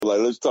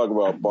Like, let's talk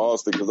about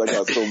Boston because I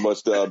got so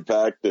much to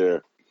unpack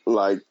there.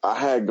 Like, I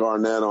had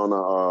Garnett on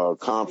a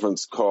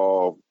conference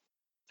call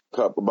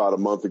about a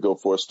month ago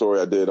for a story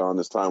I did on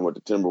his time with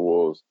the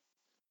Timberwolves.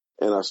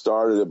 And I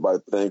started it by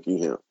thanking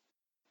him.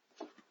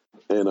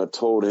 And I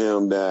told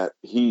him that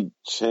he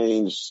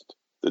changed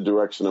the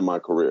direction of my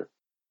career.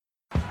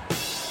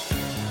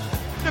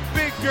 The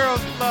big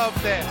girls love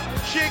that.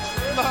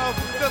 Chicks love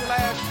the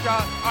last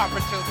shot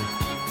opportunity.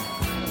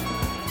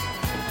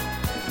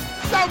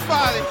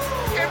 Somebody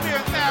give me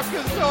a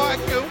napkin so I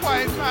can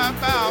wipe my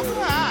mouth.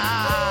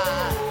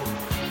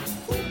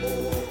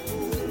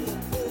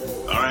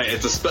 All right,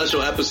 it's a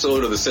special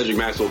episode of the Cedric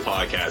Maxwell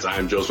podcast. I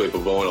am Josue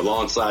Pavone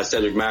alongside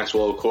Cedric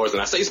Maxwell, of course.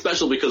 And I say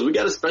special because we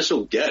got a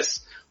special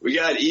guest. We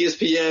got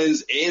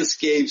ESPN's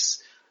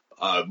Anscape's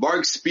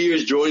Marc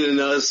Spears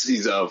joining us.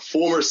 He's a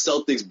former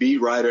Celtics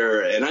beat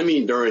writer. And I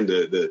mean during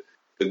the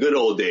good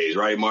old days,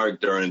 right, Mark?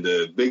 During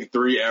the Big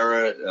Three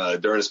era,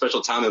 during a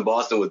special time in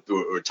Boston with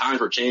time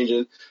for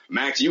changing.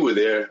 Max, you were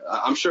there.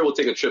 I'm sure we'll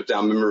take a trip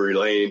down memory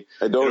lane.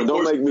 Hey, don't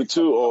make me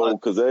too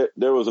old because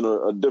there was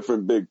a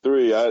different Big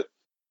Three.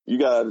 You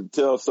got to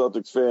tell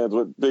Celtics fans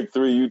what Big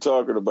Three you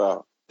talking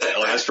about.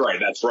 Oh, that's right.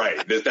 That's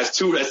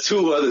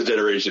two other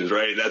generations,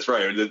 right? That's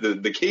right.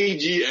 The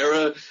KG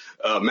era.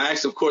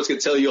 Max, of course, can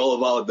tell you all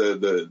about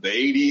the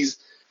 80s.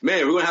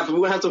 Man, we're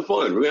gonna have some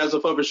fun. We're gonna have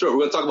some fun for sure.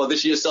 We're gonna talk about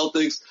this year's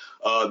Celtics,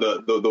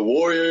 the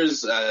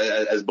Warriors,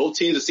 as both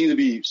teams seem to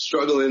be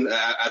struggling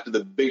after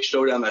the big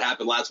showdown that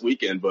happened last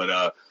weekend.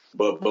 But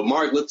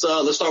Mark, let's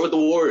start with the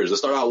Warriors.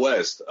 Let's start out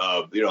west.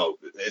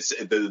 It's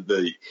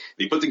they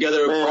put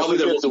together probably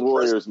the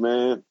Warriors,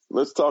 man.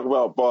 Let's talk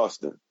about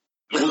Boston.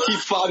 We'll keep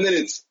 5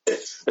 minutes.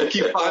 We'll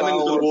keep 5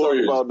 minutes to the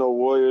Warriors. Talk about no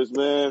Warriors,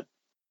 man.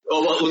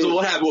 Oh, well,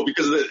 what happened? Well,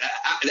 because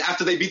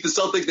after they beat the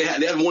Celtics, they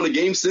haven't won a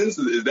game since.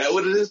 Is that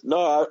what it is?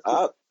 No,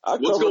 I cover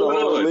the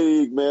whole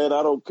league, man.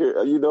 I don't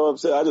care. You know what I'm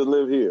saying? I just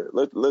live here.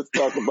 Let's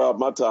talk about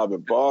my time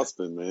in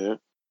Boston, man.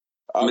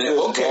 Okay,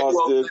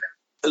 Boston.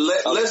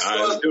 Well,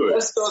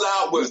 let's start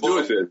out with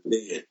Boston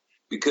then,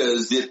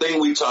 because the thing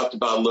we talked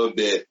about a little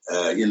bit,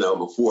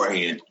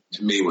 beforehand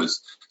to me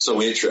was so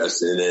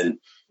interesting, and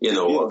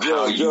Joe,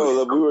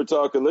 we were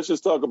talking. Let's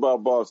just talk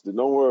about Boston.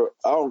 Don't worry.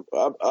 I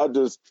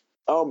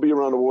don't be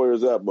around the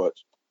Warriors that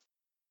much.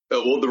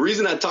 Well, the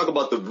reason I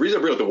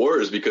bring up the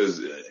Warriors is because,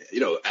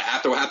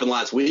 after what happened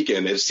last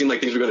weekend, it seemed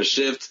like things were going to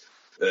shift.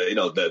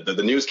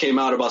 The news came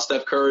out about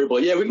Steph Curry,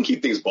 but yeah, we can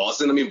keep things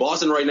Boston. I mean,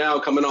 Boston right now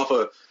coming off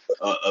a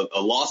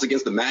loss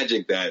against the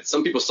Magic that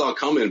some people saw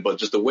coming, but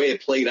just the way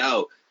it played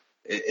out,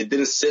 it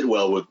didn't sit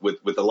well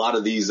with a lot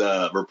of these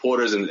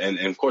reporters and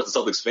of course the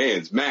Celtics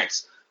fans.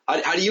 Max,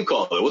 how do you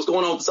call it? What's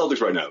going on with the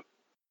Celtics right now?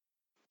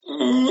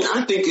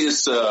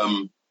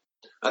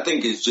 I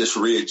think it's just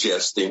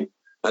readjusting.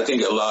 I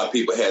think a lot of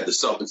people had the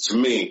Celtics, to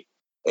me,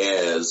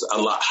 as a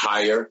lot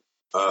higher.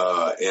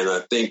 And I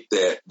think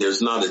that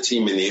there's not a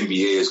team in the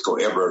NBA that's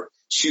going to ever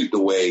shoot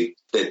the way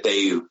that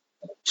they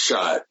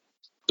shot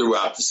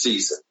throughout the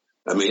season.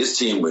 I mean, this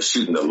team was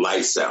shooting the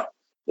lights out.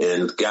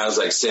 And guys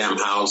like Sam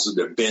Hauser,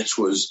 their bench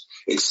was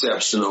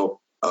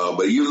exceptional.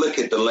 But you look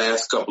at the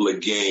last couple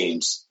of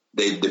games,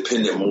 they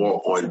depended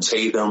more on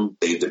Tatum.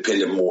 They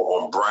depended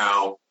more on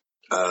Brown.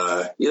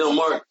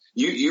 Mark,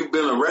 you've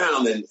been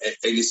around, and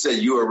you said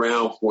you were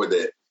around for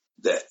the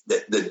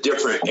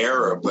different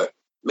era. But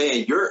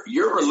man,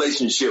 your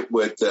relationship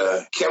with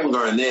Kevin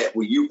Garnett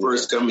when you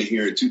first coming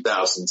here in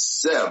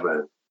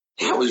 2007,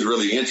 that was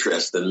really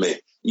interesting to me.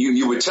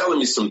 You were telling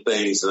me some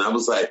things, and I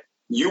was like,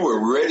 you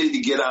were ready to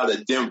get out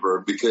of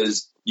Denver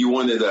because you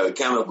wanted a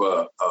kind of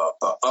a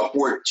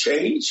upward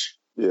change.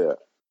 Yeah.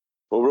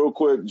 Well, real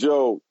quick,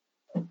 Joe,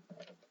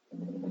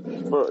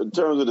 in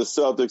terms of the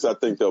Celtics, I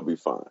think they'll be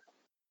fine.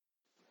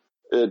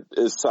 It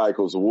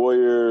cycles.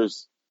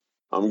 Warriors,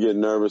 I'm getting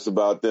nervous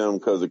about them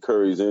because of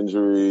Curry's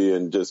injury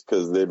and just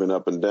because they've been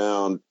up and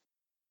down.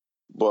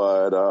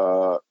 But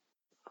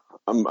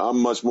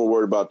I'm much more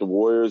worried about the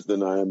Warriors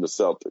than I am the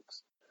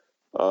Celtics.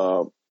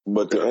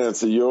 But to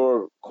answer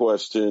your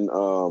question,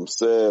 when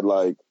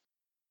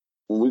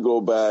we go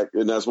back,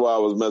 and that's why I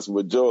was messing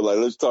with Joe,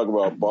 let's talk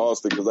about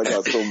Boston because I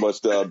got so much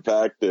to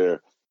unpack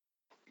there.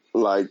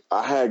 I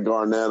had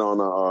Garnett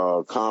on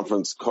a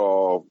conference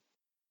call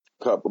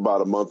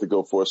about a month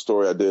ago for a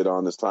story I did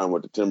on his time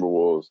with the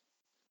Timberwolves.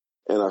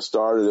 And I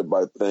started it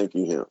by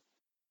thanking him.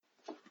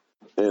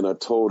 And I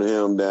told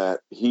him that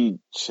he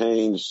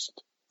changed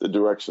the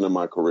direction of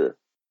my career.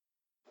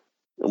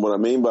 And what I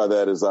mean by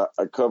that is I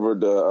covered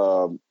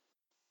the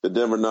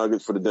Denver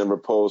Nuggets for the Denver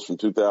Post from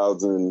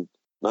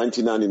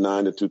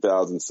 1999 to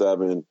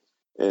 2007.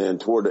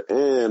 And toward the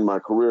end, my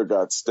career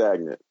got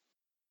stagnant.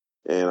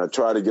 And I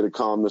tried to get a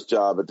columnist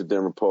job at the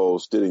Denver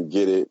Post, didn't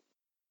get it.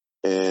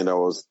 And I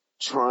was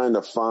trying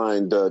to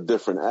find a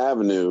different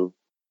avenue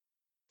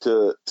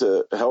to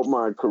help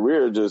my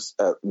career just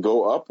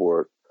go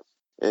upward.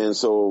 And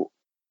so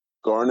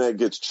Garnett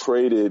gets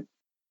traded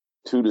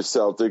to the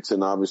Celtics,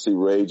 and obviously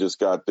Ray just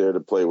got there to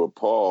play with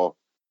Paul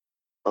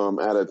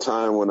at a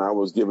time when I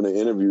was given an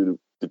interview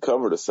to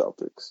cover the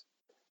Celtics.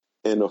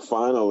 And the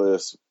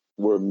finalists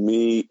were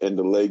me and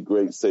the late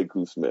great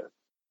Sekou Smith.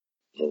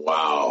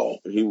 Wow.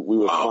 We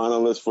were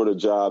finalists for the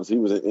jobs. He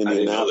was in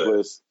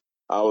Indianapolis.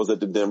 I was at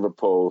the Denver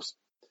Post.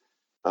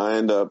 I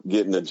ended up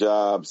getting a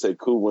job.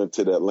 Sekou went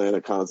to the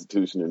Atlanta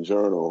Constitution and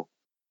Journal,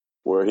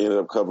 where he ended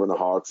up covering the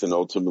Hawks and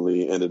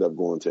ultimately ended up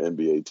going to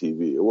NBA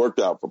TV. It worked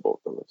out for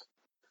both of us.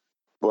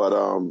 But,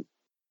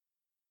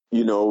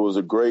 it was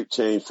a great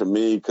change for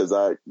me because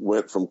I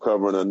went from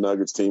covering a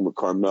Nuggets team with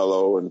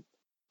Carmelo and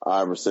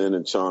Iverson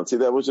and Chauncey,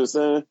 that was just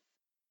in,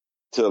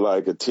 to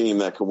like a team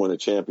that could win a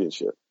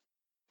championship.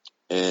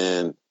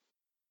 And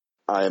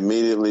I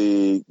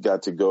immediately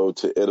got to go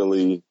to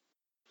Italy,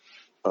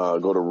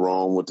 go to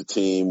Rome with the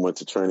team, went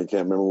to training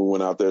camp. Remember we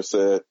went out there,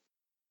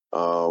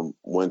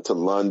 went to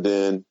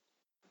London,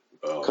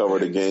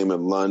 covered a game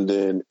in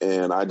London.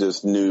 And I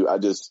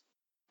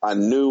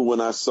knew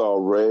when I saw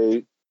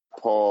Ray,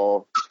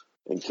 Paul,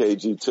 and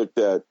KG took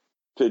that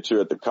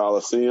picture at the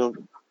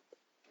Coliseum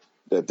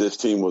that this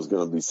team was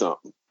going to be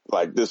something.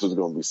 Like, this was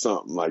going to be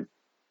something. Like,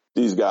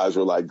 these guys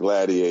were like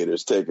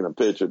gladiators taking a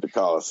picture at the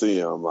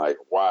Coliseum. Like,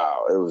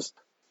 wow. It was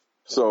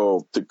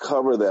so to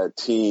cover that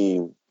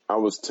team. I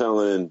was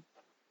telling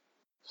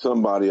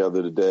somebody the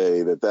other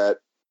day that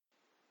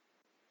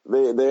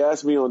they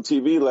asked me on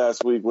TV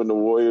last week when the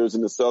Warriors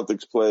and the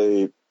Celtics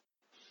played,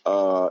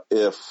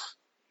 if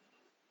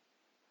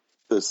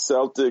the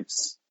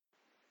Celtics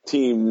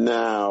team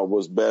now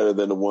was better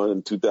than the one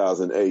in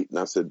 2008. And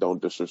I said,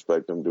 don't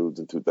disrespect them dudes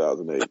in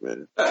 2008,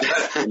 man.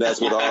 And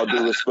that's with all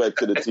due respect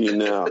to the team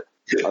now.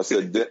 I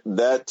said,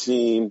 that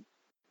team,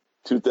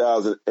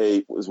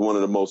 2008, was one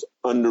of the most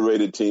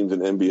underrated teams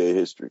in NBA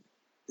history.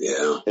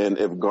 Yeah. And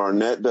if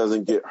Garnett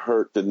doesn't get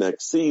hurt the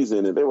next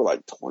season, and they were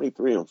like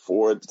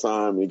 23-4 at the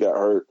time, he got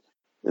hurt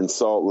in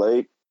Salt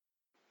Lake.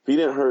 If he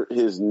didn't hurt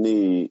his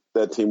knee,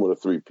 that team would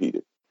have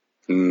three-peated.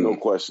 No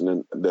question.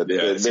 And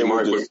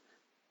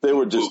they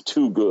were just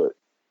too good.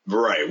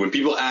 Right. When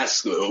people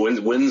ask,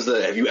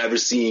 have you ever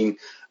seen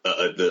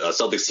a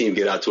Celtics team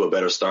get out to a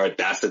better start?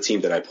 That's the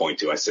team that I point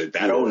to. I said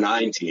that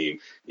 09 team,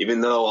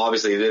 even though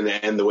obviously it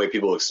didn't end the way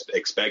people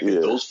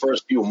expected, those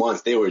first few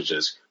months, they were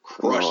just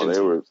crushing.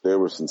 They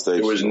were sensational.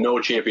 There was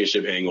no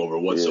championship hangover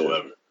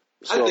whatsoever. Yeah.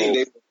 So, I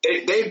think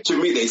they to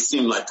me, they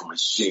seem like a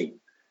machine.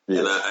 Yeah.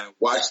 And I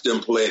watched them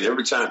play, and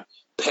every time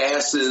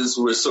passes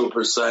were so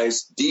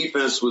precise,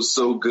 defense was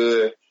so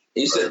good.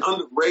 And you said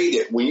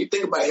underrated. When you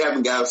think about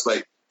having guys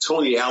like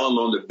Tony Allen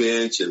on the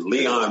bench and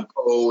Leon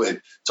Poe,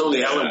 and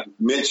Tony Allen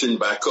mentioned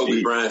by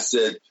Kobe Bryant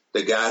said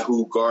the guy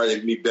who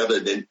guarded me better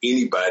than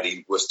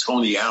anybody was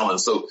Tony Allen.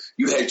 So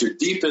you had your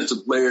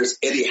defensive players,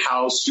 Eddie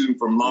House shooting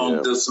from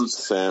long distance,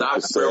 Sam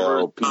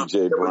Cassell,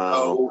 PJ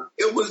Brown.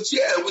 It was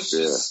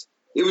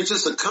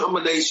just a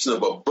combination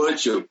of a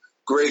bunch of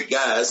great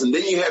guys. And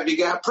then you have your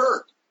guy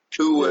Perk,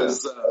 who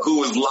was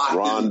locked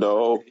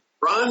Rondo.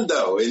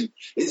 Rondo, and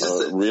it's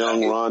just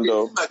young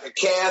Rondo, it's like a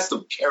cast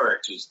of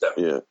characters. Though.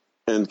 Yeah,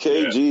 and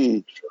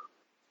KG,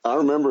 I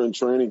remember in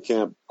training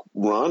camp,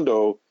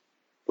 Rondo,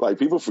 like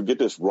people forget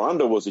this.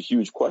 Rondo was a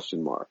huge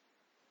question mark.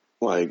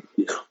 Like,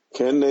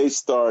 can they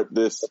start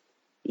this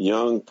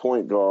young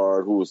point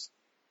guard who was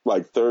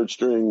like third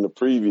string the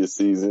previous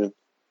season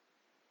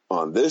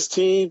on this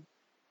team?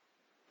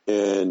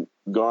 And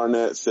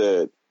Garnett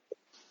said,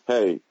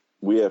 "Hey,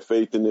 we have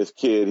faith in this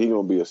kid. He's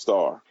gonna be a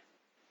star."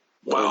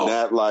 Wow. And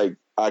that, like,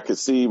 I could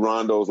see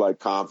Rondo's, like,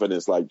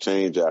 confidence, like,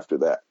 change after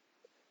that.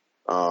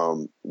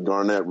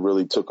 Garnett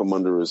really took him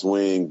under his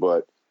wing,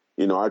 but,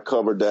 I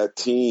covered that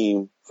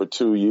team for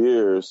 2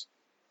 years,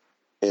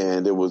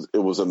 and it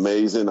was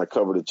amazing. I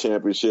covered a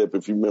championship.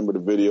 If you remember the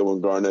video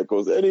when Garnett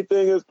goes,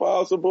 anything is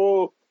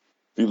possible.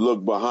 If you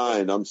look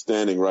behind, I'm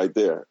standing right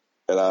there.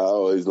 And I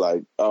always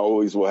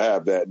will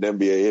have that in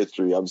NBA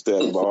history. I'm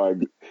standing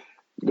behind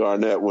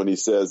Garnett when he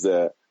says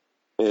that.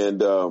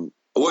 And,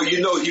 well,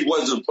 he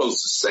wasn't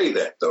supposed to say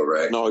that, though,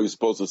 right? No, he was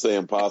supposed to say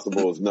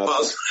impossible is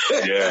nothing.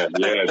 yeah,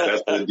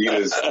 that's the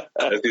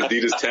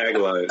Adidas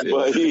tagline.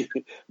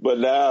 Yeah. But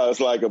now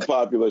it's like a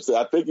popular.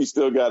 I think he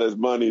still got his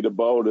money, the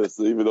bonus,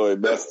 even though he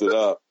messed it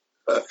up.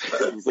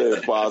 Say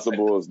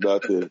impossible is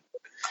nothing.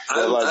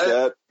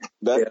 But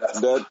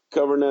that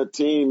covering that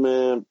team,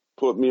 man,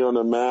 put me on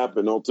the map,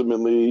 and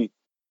ultimately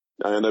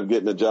I ended up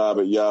getting a job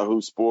at Yahoo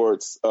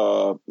Sports.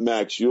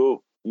 Max,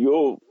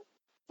 you'll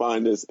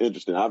find this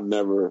interesting. I've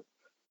never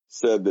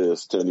said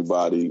this to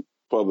anybody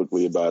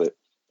publicly about it.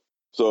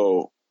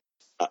 So,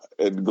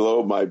 and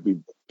Globe might be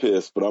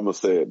pissed, but I'm going to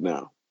say it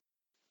now.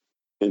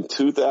 In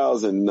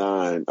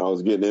 2009, I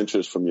was getting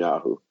interest from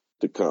Yahoo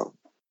to come,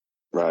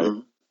 right?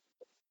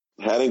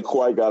 Mm-hmm. Hadn't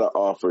quite got an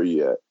offer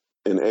yet.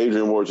 And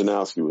Adrian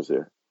Wojnarowski was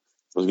there.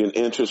 I was getting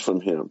interest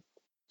from him.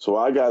 So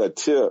I got a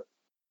tip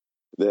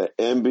that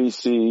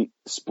NBC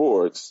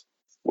Sports,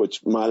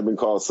 which might have been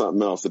called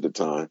something else at the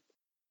time,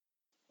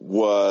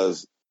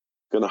 was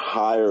going to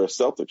hire a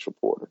Celtics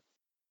reporter.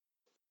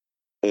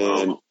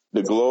 And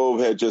the Globe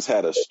had just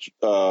had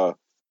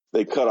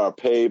they cut our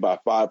pay by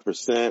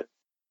 5%,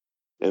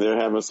 and they're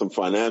having some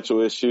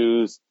financial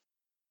issues.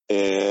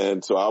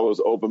 And so I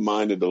was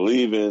open-minded to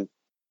leaving.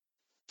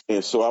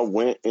 And so I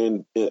went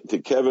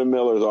to Kevin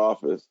Miller's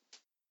office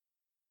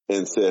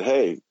and said,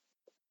 hey,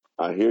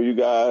 I hear you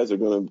guys are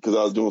going to, because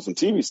I was doing some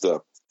TV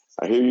stuff,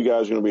 I hear you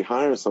guys are going to be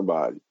hiring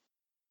somebody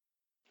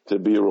to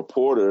be a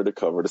reporter to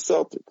cover the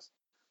Celtics.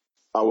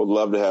 I would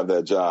love to have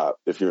that job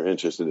if you're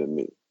interested in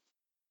me.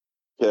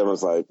 Kevin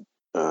was like,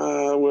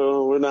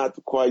 well, we're not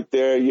quite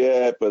there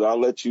yet, but I'll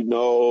let you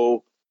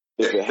know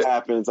if it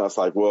happens. I was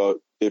like, well,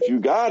 if you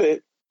got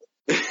it,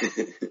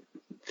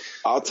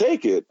 I'll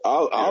take it.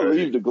 I'll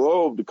leave the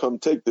Globe to come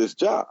take this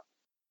job.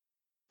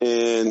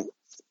 And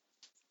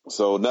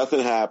so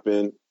nothing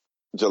happened.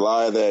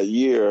 July of that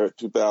year,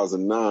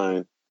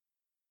 2009,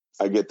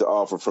 I get the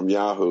offer from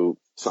Yahoo,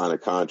 sign a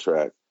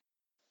contract.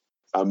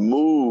 I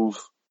move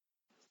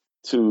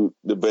to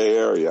the Bay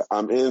Area.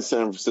 I'm in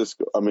San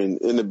Francisco. I mean,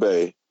 in the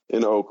Bay,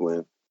 in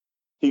Oakland.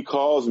 He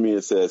calls me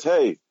and says,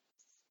 hey,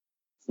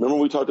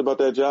 remember we talked about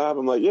that job?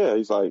 I'm like, yeah.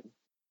 He's like,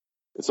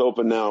 it's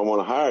open now. I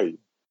want to hire you.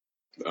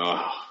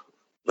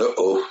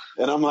 Uh-oh.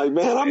 And I'm like,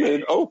 man, I'm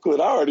in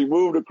Oakland. I already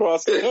moved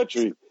across the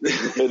country.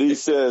 And he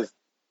says,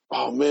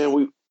 oh,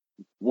 man,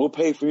 we'll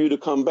pay for you to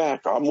come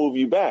back. I'll move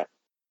you back.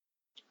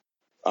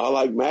 I'll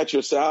like match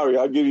your salary.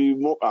 I'll give you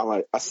more. I'm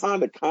like, I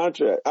signed a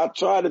contract. I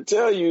tried to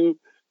tell you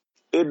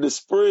in the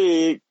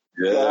spring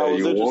that I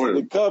was interested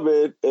in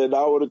coming and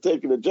I would have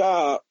taken the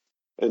job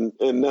and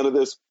none of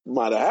this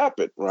might have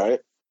happened, right?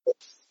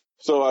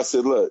 So I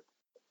said, look,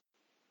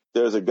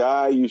 there's a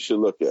guy you should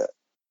look at.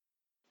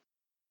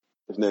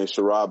 His name's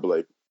Sherrod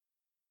Blake.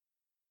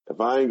 If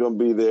I ain't going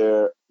to be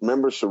there,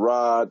 remember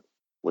Sherrod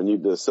when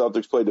the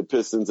Celtics played the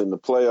Pistons in the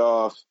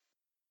playoffs?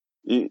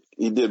 He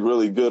did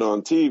really good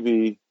on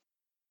TV.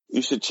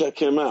 You should check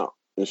him out.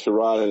 And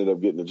Sherrod ended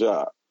up getting the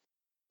job.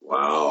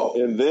 Wow.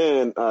 And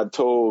then I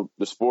told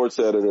the sports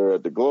editor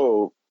at the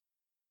Globe,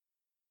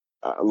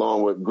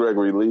 along with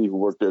Gregory Lee, who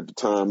worked there at the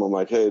time, I'm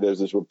like, hey, there's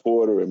this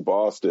reporter in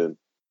Boston.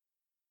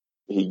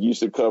 He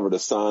used to cover the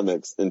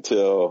Sonics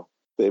until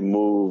they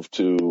moved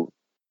to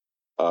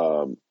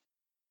Oklahoma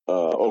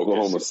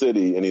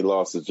City, and he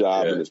lost his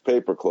job and his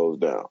paper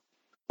closed down.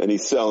 And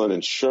he's selling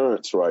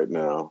insurance right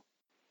now.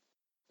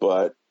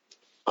 But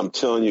I'm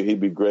telling you,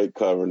 he'd be great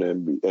covering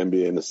the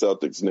NBA and the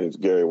Celtics. His name's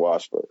Gary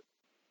Washburn.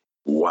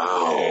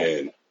 Wow.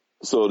 Man.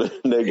 So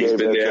they gave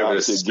that job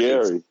to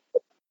Gary.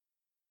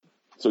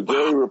 So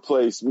Gary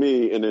replaced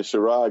me, and then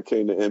Sherrod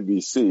came to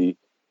NBC.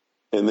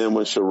 And then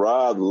when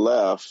Sherrod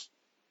left,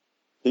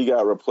 he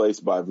got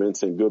replaced by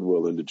Vincent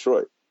Goodwill in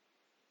Detroit.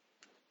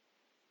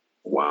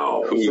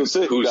 Wow. Who's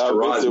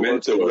Sherrod's Vincent mentor?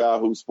 works at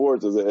Yahoo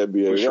Sports as an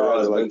NBA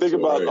writer. Like, think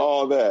about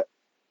all that.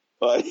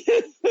 Like,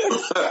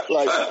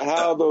 like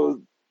how those,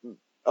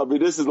 I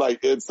mean, this is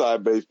like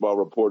inside baseball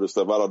reporter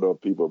stuff. I don't know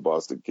if people in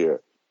Boston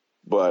care.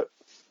 But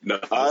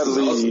I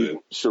leave,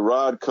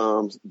 Sherrod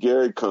comes,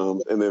 Gary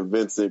comes, and then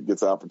Vincent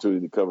gets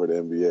opportunity to cover the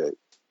NBA.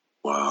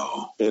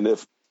 Wow. And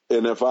if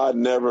I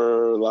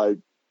never, like,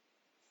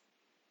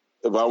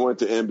 if I went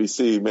to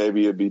NBC,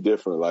 maybe it'd be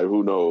different. Like,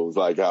 who knows,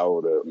 like, how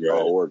it would have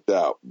all worked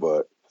out.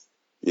 But,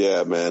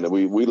 yeah, man,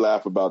 we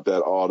laugh about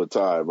that all the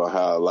time, about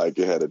how, like,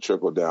 it had a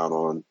trickle down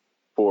on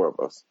four of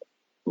us.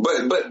 But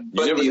you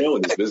never know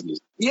in this business.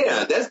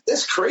 Yeah,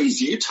 that's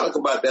crazy. You talk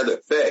about that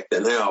effect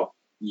and how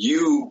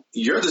your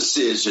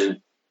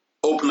decision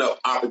opened up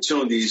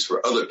opportunities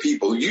for other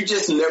people. You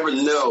just never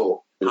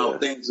know how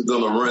things are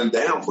going to run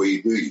down for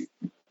you, do you?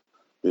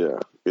 Yeah.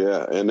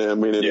 And then, I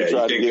mean, they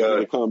tried to get me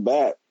to come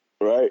back,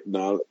 right?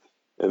 Now,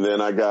 and then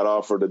I got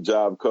offered a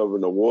job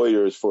covering the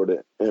Warriors for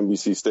the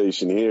NBC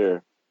station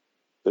here.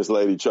 This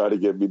lady tried to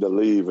get me to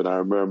leave, and I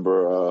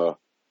remember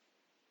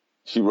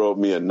she wrote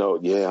me a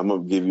note. Yeah, I'm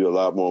going to give you a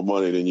lot more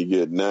money than you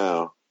get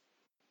now.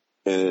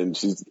 And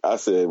I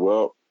said,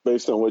 well,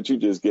 based on what you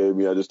just gave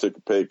me, I just took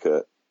a pay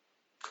cut.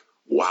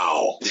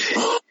 Wow.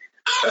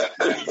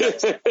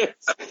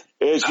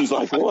 And she's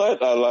like,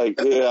 what? I'm like,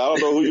 I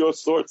don't know who your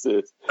source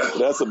is.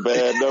 That's a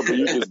bad number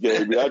you just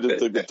gave me. I just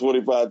took a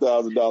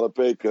 $25,000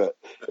 pay cut.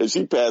 And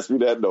she passed me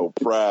that note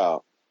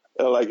proud.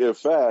 And like, in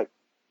fact,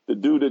 the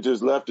dude that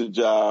just left his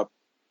job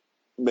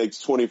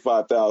makes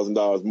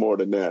 $25,000 more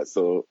than that.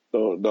 So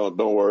don't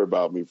worry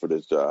about me for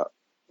this job.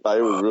 Like,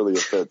 it was really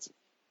offensive.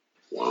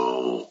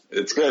 Wow.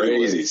 It's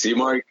crazy. See,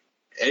 Mark,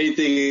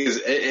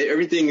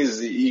 everything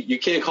is, you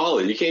can't call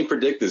it. You can't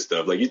predict this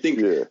stuff. Like, you think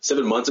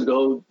 7 months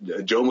ago,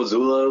 Joe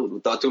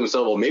Mazzulla thought to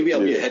himself, well, maybe I'll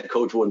be a head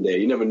coach one day.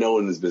 You never know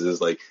in this business.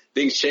 Like,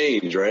 things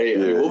change, right? I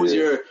mean, what was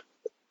your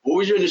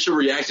initial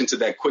reaction to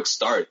that quick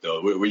start,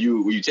 though? Were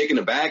you taken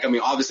aback? I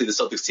mean, obviously the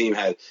Celtics team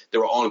they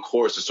were on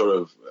course to sort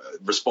of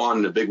respond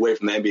in a big way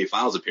from the NBA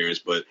Finals appearance.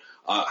 But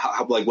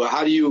how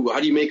do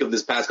you make of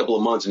this past couple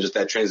of months and just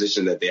that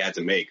transition that they had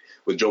to make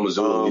with Joe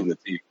Mazzulla leading the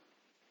team?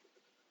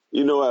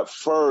 You know, at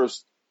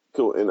first,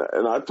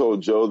 and I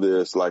told Joe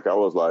this, like, I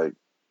was like,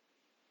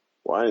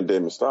 why didn't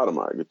Damon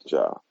Stoudemire get the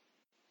job?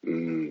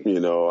 You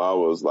know, I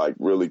was like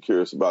really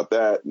curious about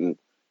that, and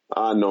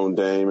I've known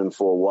Damon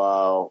for a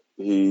while.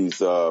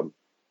 He's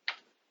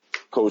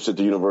coached at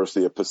the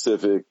University of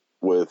Pacific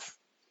with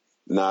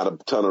not a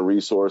ton of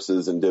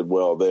resources and did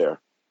well there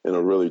in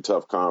a really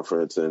tough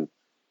conference. And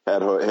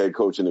had her head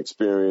coaching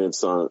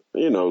experience on,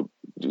 on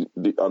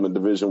the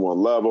Division I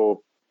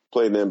level,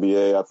 played in the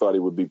NBA. I thought he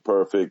would be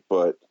perfect,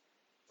 but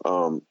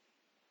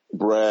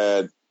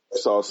Brad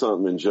saw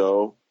something in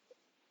Joe,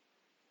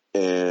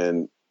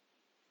 and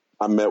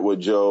I met with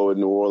Joe in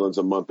New Orleans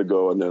a month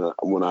ago, and then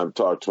when I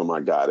talked to him,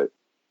 I got it.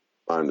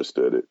 I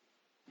understood it.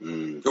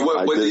 So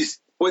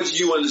what did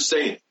you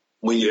understand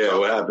when you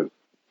what happened?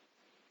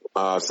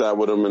 I sat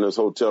with him in his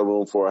hotel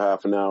room for a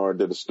half an hour,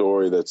 did a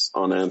story that's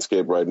on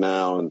Anscape right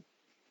now, and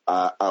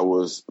I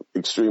was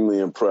extremely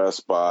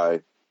impressed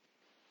by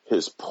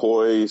his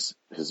poise,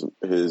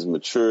 his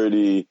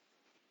maturity,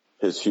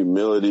 his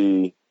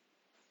humility,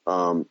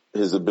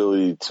 his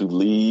ability to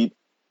lead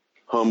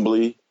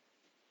humbly.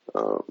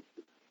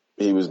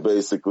 He was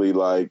basically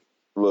like,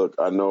 look,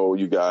 I know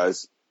you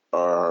guys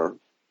are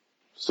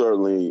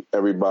certainly,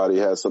 everybody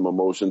has some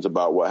emotions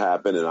about what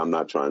happened, and I'm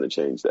not trying to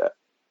change that.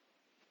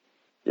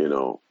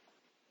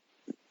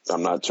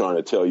 I'm not trying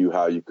to tell you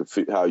how you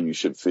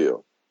should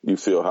feel. You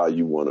feel how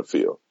you want to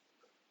feel.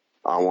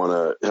 I want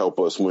to help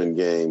us win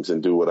games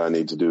and do what I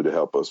need to do to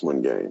help us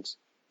win games.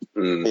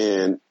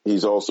 And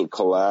he's also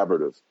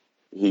collaborative.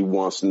 He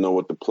wants to know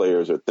what the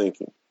players are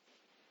thinking.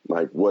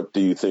 Like, what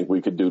do you think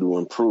we could do to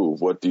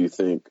improve? What do you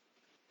think,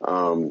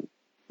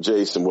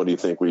 Jason, what do you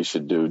think we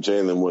should do?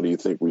 Jalen, what do you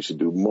think we should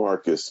do?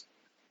 Marcus,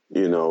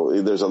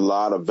 there's a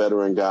lot of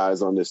veteran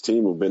guys on this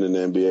team who've been in the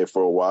NBA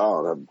for a while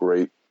and have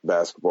great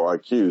basketball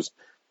IQs,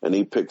 and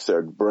he picks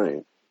their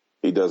brain.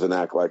 He doesn't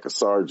act like a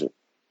sergeant.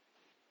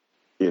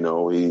 He's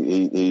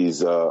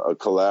a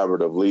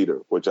collaborative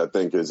leader, which I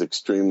think is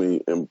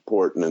extremely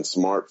important and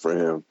smart for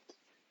him.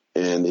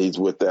 And he's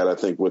with that, I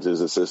think, with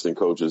his assistant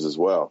coaches as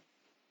well.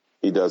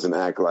 He doesn't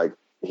act like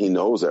he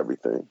knows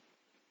everything.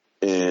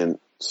 And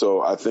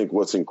so I think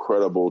what's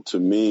incredible to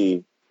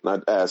me,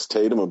 and I asked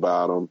Tatum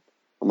about him,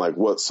 I'm like,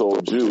 what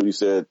sold you? He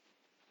said,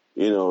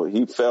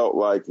 he felt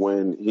like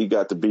when he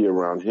got to be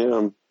around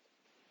him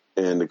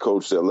and the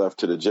coach that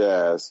left to the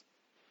Jazz,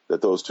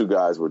 that those two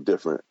guys were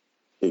different.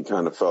 He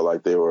kind of felt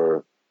like there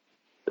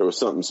was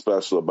something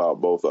special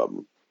about both of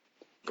them.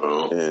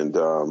 Oh. And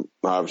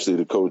obviously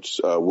the coach,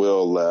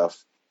 Will,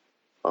 left.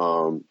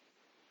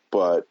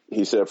 But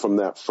he said from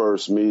that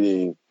first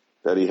meeting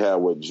that he had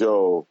with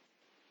Joe,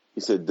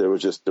 he said there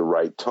was just the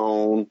right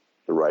tone,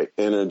 the right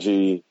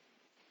energy,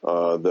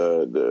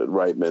 the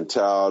right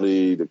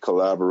mentality, the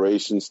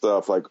collaboration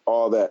stuff, like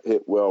all that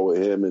hit well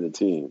with him and the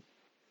team.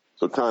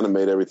 So it kind of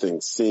made everything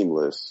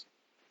seamless.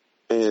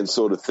 And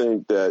so to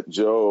think that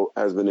Joe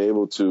has been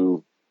able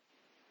to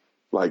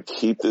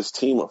keep this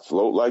team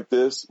afloat like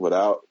this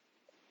without,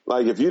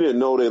 if you didn't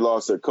know they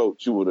lost their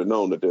coach, you would have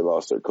known that they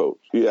lost their coach.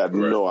 You had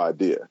no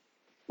idea.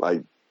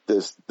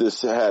 This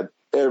had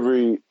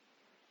every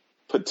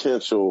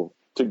potential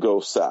to go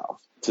south,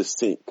 to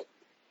sink.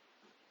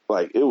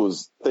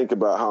 Think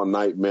about how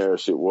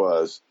nightmarish it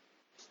was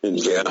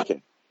in training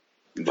camp.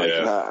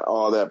 For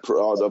all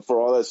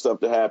that stuff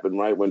to happen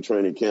right when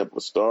training camp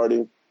was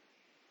starting,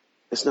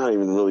 it's not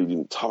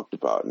even talked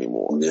about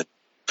anymore. Yeah.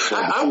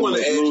 I want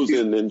to ask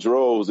you, in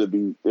droves, it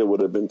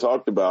would have been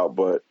talked about,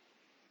 but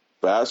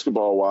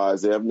basketball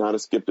wise, they have not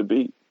skipped a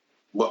beat.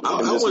 Well,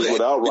 this is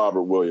without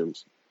Robert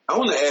Williams. I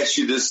want to ask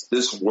you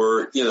this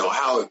word,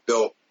 how it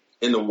felt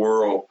in the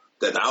world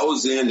that I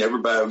was in,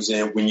 everybody was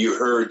in, when you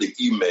heard the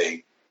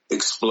Ime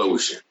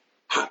explosion.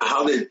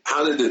 How did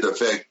it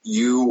affect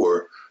you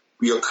or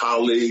your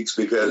colleagues?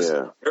 Because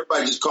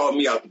everybody just called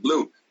me out the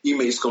blue.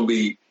 Ime's gonna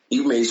be fired.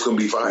 He's gonna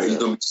be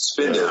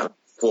suspended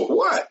for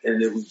what?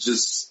 And it was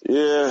just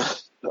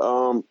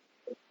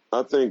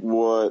I think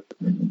what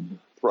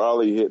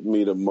probably hit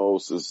me the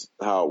most is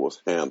how it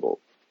was handled.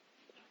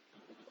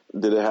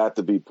 Did it have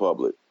to be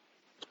public?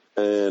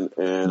 And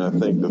I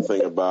think the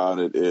thing about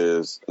it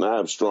is, and I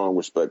have strong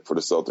respect for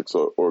the Celtics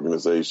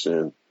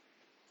organization,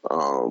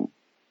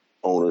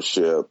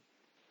 ownership,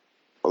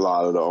 a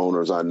lot of the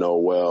owners I know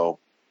well.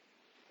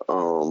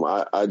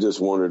 I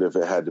just wondered if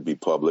it had to be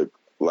public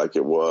like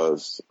it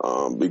was,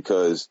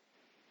 because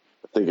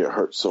I think it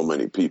hurt so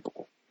many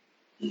people.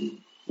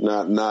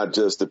 Not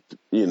just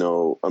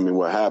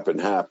what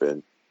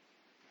happened,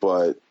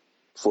 but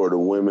for the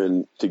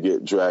women to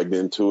get dragged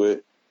into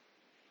it,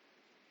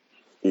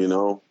 I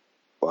don't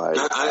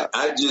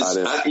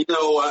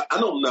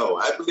know.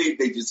 I believe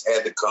they just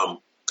had to come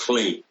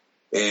clean.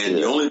 And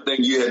the only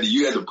thing you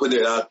had to put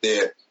it out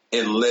there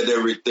and let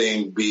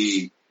everything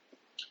be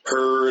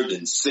heard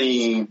and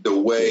seen the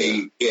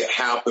way it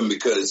happened,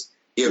 because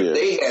if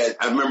they had,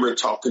 I remember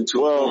talking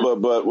to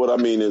but what I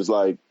mean is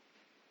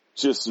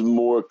just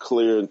more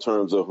clear in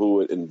terms of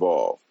who it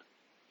involved,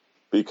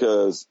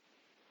 because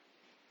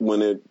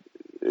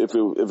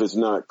if it's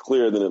not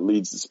clear, then it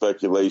leads to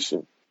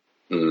speculation.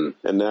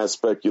 Mm-hmm. And that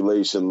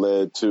speculation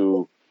led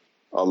to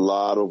a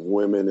lot of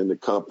women in the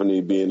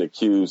company being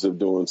accused of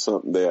doing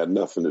something they had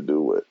nothing to do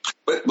with.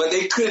 But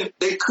they couldn't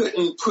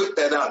put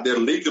that out there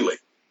legally,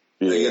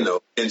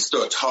 and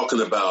start talking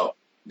about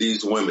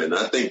these women.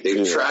 I think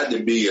they've tried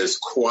to be as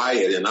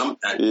quiet, and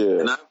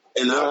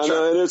And I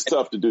know it is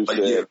tough to do,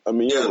 Shaq. I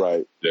mean, you're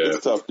right. Yeah.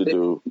 It's tough to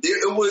do.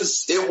 It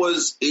was,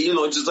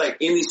 just like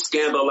any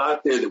scandal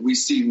out there that we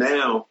see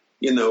now,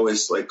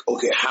 it's like,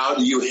 okay, how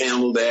do you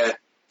handle that?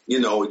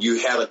 You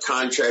had a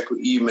contract with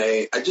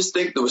Ime. I just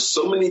think there was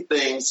so many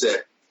things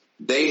that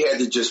they had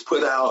to just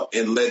put out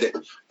and let it.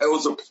 I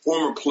was a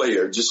former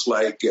player, just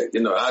like,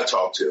 I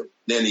talked to him.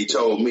 Then he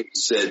told me, he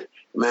said,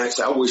 Max,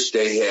 I wish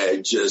they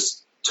had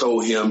just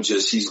told him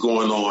he's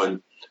going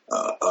on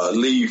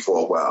leave for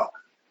a while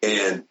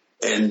and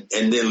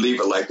then leave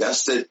it like that. I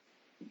said,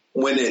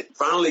 when it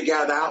finally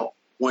got out,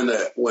 when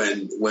it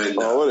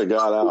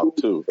got out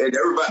too, and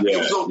everybody, it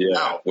was going to get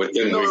out.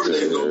 Everything was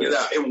going to get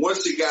out. And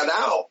once it got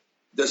out,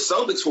 the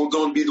Celtics were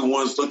going to be the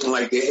ones looking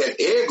like they had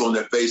egg on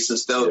their face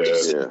instead of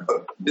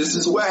this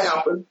is what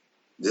happened.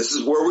 This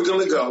is where we're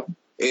going to go.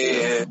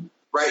 And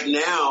right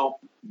now,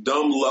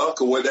 dumb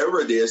luck or whatever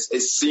it is,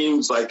 it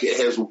seems like it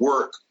has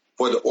worked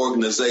for the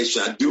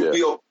organization. I do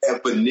feel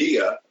bad for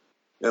Nia,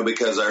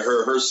 because I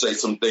heard her say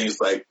some things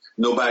like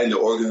nobody in the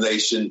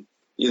organization,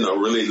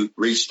 really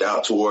reached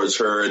out towards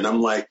her. And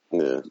I'm like,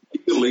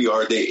 really,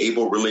 are they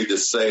able really to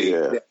say?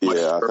 I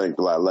think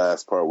the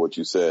last part, what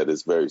you said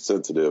is very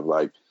sensitive.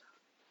 Like,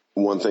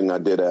 one thing I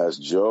did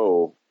ask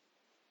Joe,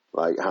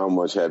 like, how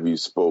much have you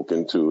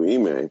spoken to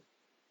Ime?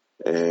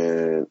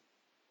 And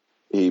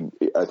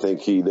I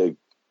think they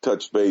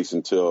touched base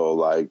until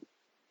like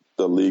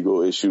the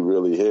legal issue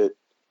really hit.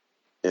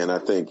 And I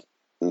think,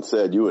 and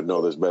said, you would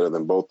know this better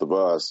than both of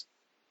us,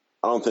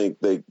 I don't think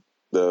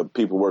the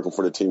people working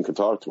for the team can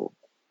talk to him.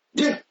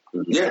 Yeah.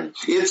 Yeah.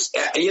 It's,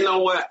 you know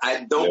what?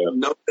 I don't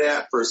know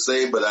that per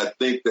se, but I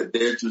think that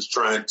they're just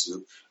trying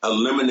to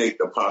eliminate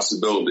the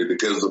possibility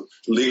because of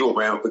legal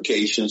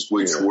ramifications,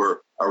 which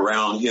were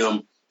around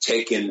him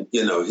taking,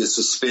 his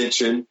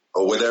suspension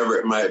or whatever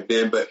it might have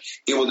been. But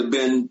it would have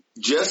been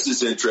just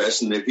as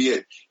interesting if he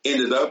had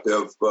ended up,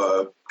 if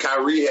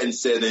Kyrie hadn't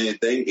said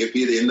anything, if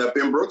he had ended up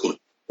in Brooklyn.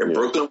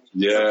 Brooklyn.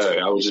 Yeah,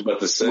 I was just about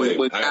to say.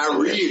 When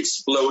Kyrie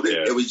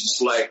exploded, it was just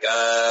like,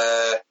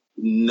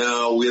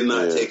 no, we're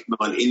not taking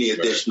on any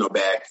additional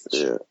back.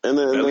 Yeah, and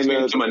then that leads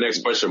me to my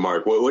next question,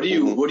 Mark. What do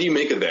you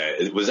make of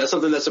that? Was that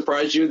something that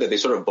surprised you, that they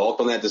sort of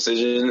balked on that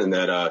decision and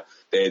that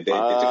they took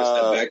a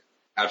step back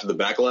after the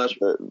backlash?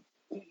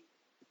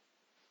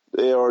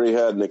 They already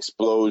had an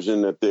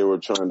explosion that they were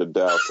trying to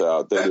douse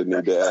out. They didn't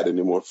need to add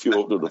any more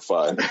fuel to the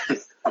fire.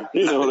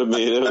 You know what I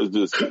mean? It was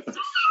just,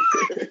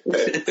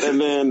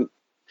 and then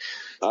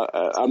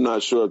I'm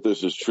not sure if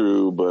this is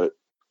true, but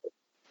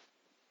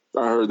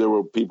I heard there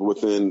were people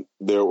within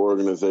their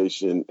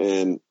organization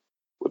and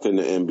within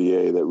the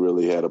NBA that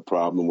really had a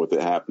problem with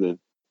it happening,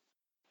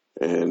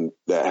 and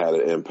that had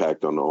an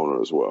impact on the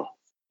owner as well.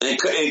 And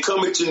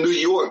coming to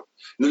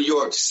New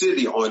York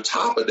City on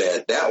top of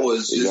that, that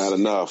was just... You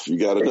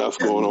got enough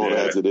going on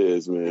as it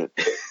is, man.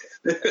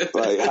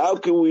 Like, how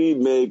can we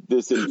make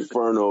this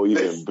inferno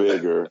even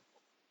bigger?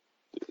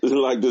 It's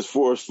like this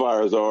forest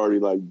fire is already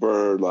like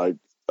burned like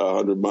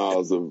 100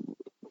 miles of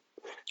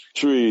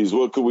trees.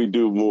 What can we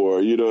do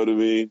more? You know what I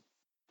mean?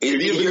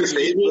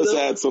 Let's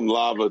add some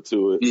lava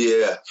to it.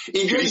 Yeah.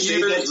 Could he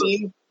save that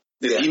team?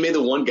 He made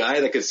the one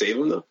guy that could save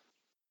him, though?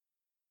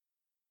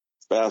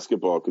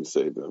 Basketball can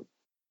save them.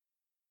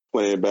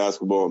 Playing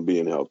basketball and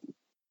being healthy.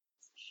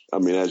 I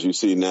mean, as you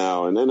see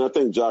now. And then I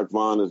think Jacques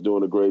Vaughn is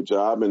doing a great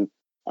job, and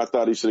I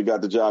thought he should have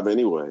got the job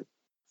anyway.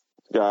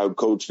 Guy who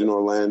coached in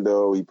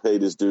Orlando, he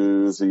paid his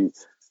dues. He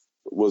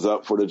was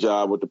up for the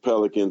job with the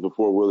Pelicans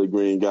before Willie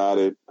Green got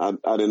it. I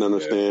didn't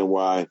understand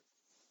why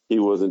he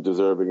wasn't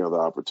deserving of the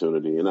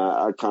opportunity. And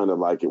I kind of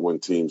like it when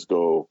teams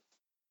go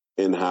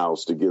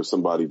in-house to give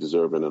somebody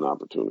deserving an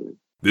opportunity.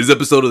 This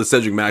episode of the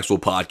Cedric Maxwell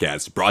Podcast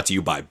is brought to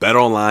you by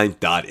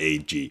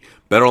BetOnline.ag.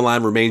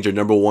 BetOnline remains your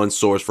number one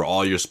source for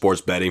all your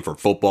sports betting for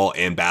football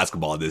and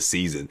basketball this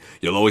season.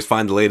 You'll always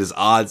find the latest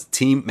odds,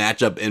 team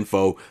matchup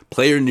info,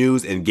 player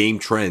news, and game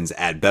trends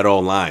at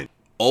BetOnline.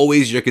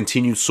 Always your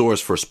continued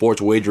source for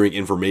sports wagering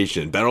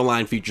information.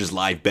 BetOnline features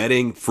live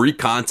betting, free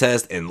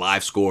contests, and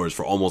live scores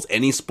for almost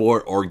any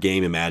sport or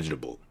game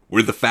imaginable.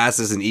 We're the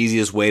fastest and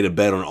easiest way to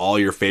bet on all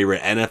your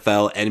favorite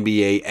NFL,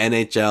 NBA,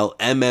 NHL,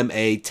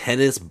 MMA,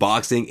 tennis,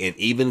 boxing, and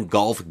even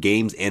golf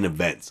games and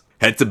events.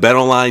 Head to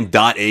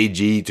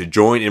betonline.ag to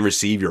join and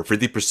receive your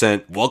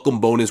 50% welcome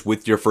bonus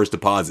with your first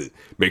deposit.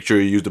 Make sure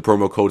you use the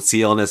promo code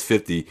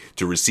CLNS50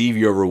 to receive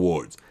your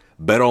rewards.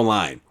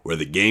 BetOnline, where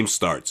the game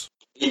starts.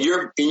 In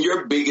your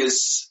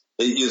biggest,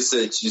 you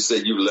said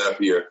you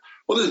left here.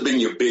 What has been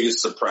your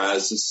biggest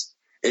surprises?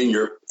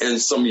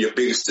 And some of your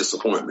biggest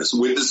disappointments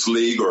with this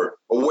league or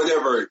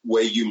whatever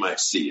way you might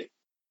see it?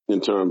 In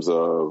terms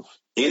of?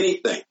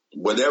 Anything.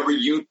 Whatever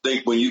you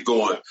think when you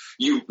go on.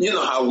 You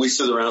know how we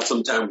sit around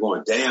sometime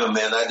going, damn,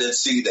 man, I didn't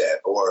see that.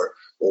 Or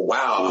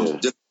wow, I'm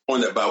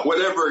disappointed about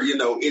whatever, you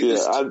know what?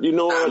 I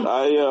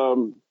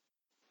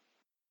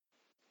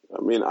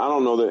mean, I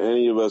don't know that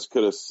any of us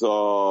could have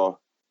saw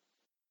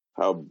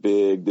how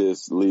big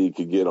this league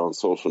could get on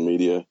social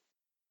media.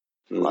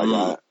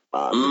 Like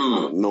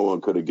no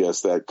one could have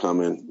guessed that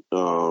coming.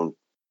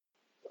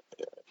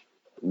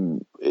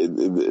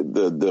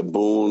 the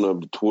boon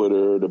of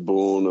Twitter, the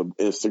boon of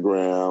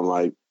Instagram,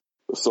 like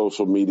the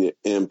social media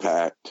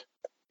impact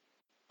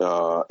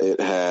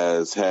it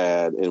has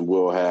had and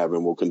will have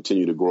and will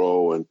continue to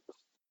grow. And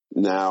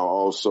now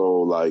also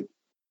like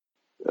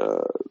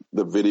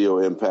the video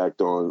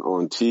impact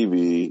on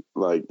TV,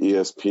 like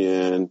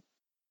ESPN,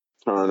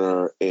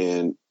 Turner,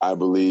 and I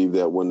believe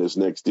that when this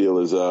next deal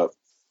is up,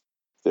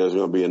 there's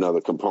going to be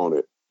another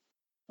component,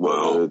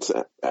 whether it's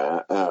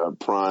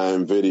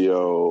Prime Video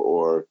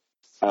or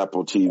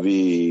Apple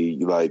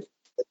TV. Like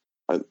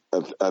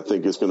I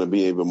think it's going to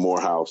be even more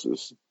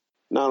houses,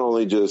 not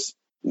only just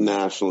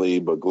nationally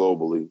but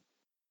globally.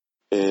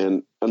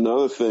 And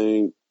another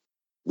thing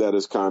that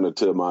is kind of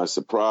to my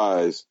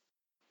surprise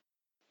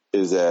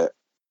is that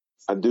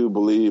I do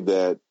believe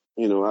that,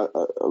 you know,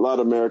 a lot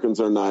of Americans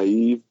are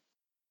naive.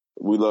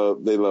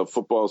 They love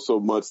football so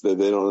much that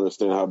they don't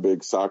understand how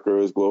big soccer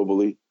is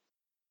globally.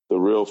 The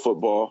real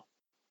football,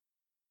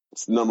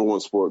 it's the number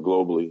one sport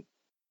globally.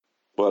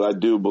 But I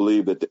do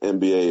believe that the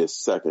NBA is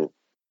second.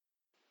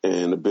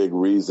 And a big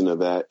reason of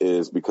that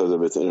is because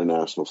of its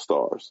international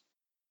stars.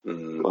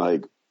 Mm-hmm.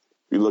 Like,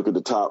 you look at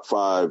the top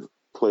 5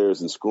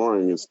 players in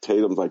scoring, it's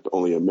Tatum's like the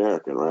only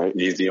American, right?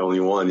 He's the only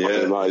one,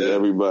 yeah. And like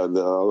everybody,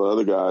 all the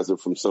other guys are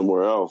from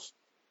somewhere else.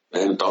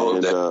 And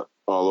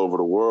all over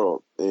the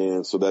world.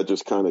 And so that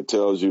just kind of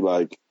tells you,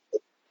 like,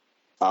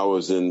 I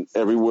was in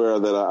everywhere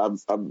that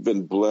I've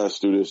been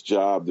blessed through this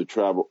job to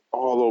travel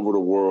all over the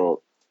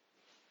world.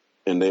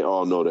 And they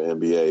all know the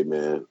NBA,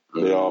 man.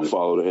 Mm-hmm. They all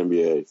follow the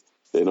NBA.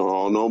 They don't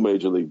all know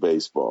Major League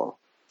Baseball.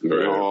 Right.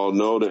 They all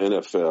know the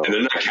NFL. And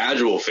they're not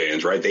casual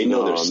fans, right? They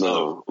know their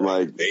stuff.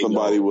 Like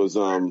somebody was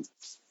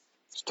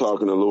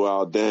talking to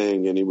Luau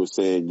Deng, and he was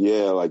saying,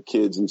 yeah, like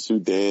kids in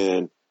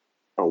Sudan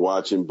are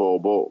watching Bol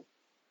Bol.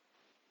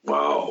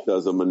 Wow.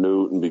 Because of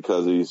Manute and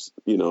because he's,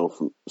 you know,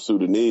 from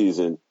Sudanese.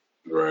 And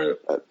right.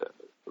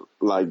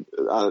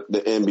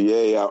 The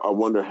NBA, I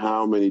wonder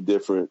how many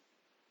different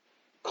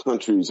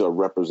countries are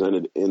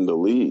represented in the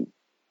league.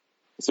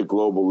 It's a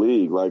global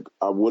league. Like,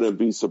 I wouldn't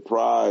be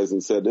surprised,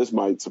 and said this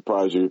might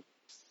surprise you.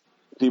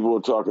 People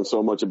were talking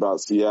so much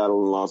about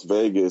Seattle and Las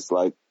Vegas.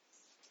 Like,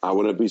 I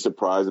wouldn't be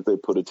surprised if they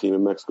put a team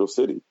in Mexico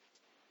City.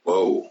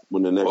 Whoa.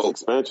 When the next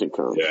expansion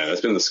comes. Yeah,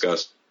 that's been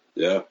discussed.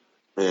 Yeah.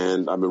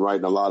 And I've been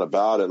writing a lot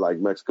about it. Like,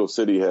 Mexico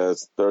City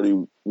has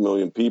 30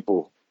 million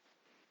people.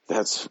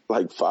 That's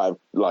like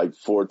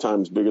 4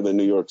 times bigger than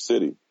New York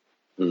City.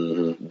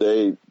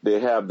 Mm-hmm. They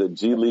have the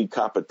G League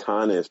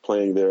Capitanes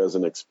playing there as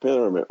an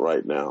experiment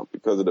right now.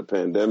 Because of the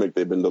pandemic,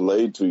 they've been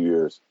delayed 2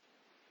 years.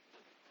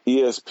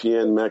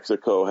 ESPN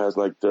Mexico has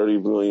like 30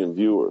 million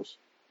viewers.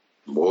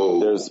 Whoa.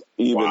 There's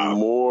even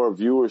more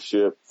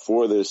viewership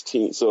for this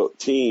team. So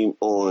team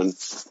on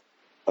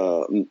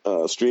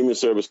a streaming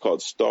service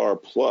called Star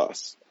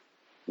Plus,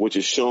 which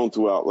is shown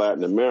throughout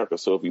Latin America.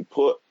 So if you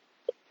put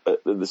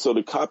so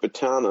the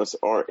Capitanas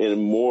are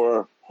in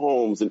more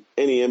homes than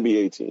any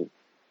NBA team.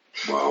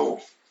 Wow.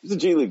 It's a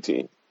G League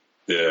team.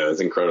 Yeah, it's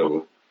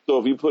incredible. So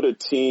if you put a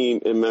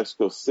team in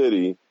Mexico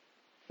City,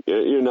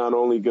 you're not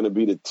only going to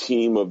be the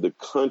team of the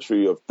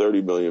country of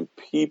 30 million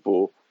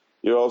people,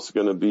 you're also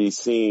going to be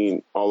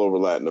seen all over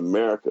Latin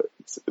America.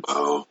 It's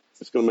going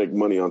to make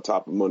money on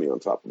top of money on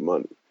top of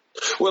money.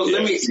 Well,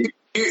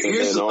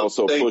 here's and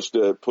also push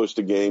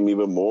the game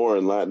even more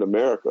in Latin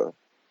America,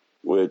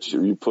 which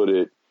you put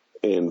it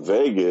in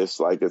Vegas,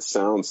 like it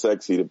sounds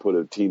sexy to put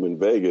a team in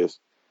Vegas,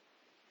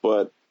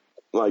 but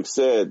like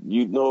said,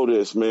 you know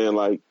this, man,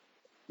 like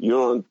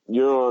you're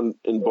on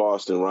in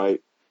Boston,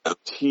 right?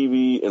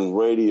 TV and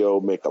radio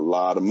make a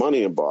lot of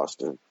money in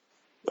Boston.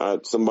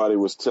 Somebody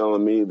was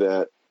telling me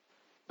that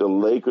the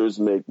Lakers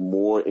make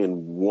more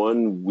in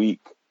 1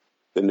 week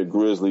than the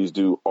Grizzlies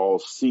do all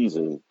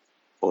season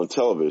on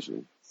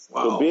television.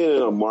 Wow. So being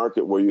in a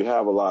market where you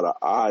have a lot of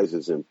eyes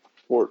is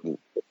important.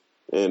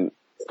 And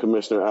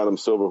Commissioner Adam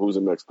Silver, who's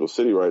in Mexico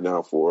City right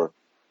now for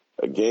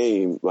a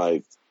game,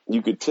 like,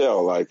 you could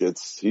tell, like,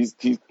 he's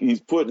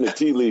putting the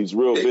tea leaves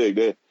real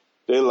big.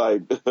 They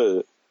like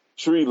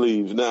tree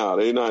leaves now.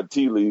 They're not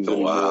tea leaves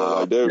anymore. Wow.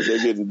 Like they're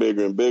getting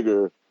bigger and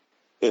bigger.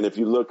 And if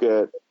you look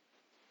at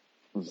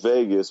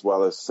Vegas,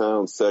 while it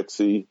sounds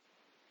sexy,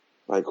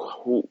 like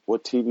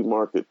what TV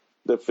market?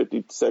 They're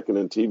 52nd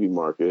in TV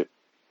market.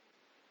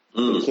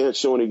 You can't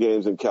show any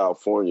games in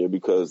California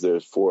because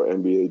there's 4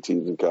 NBA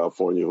teams in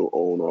California who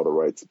own all the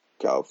rights in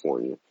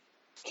California.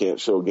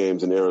 Can't show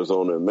games in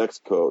Arizona and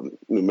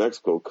New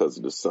Mexico because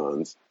of the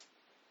Suns.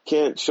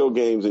 Can't show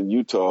games in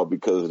Utah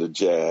because of the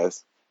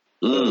Jazz.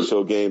 Can't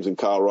show games in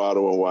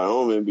Colorado and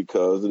Wyoming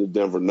because of the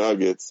Denver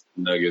Nuggets.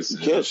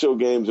 Can't show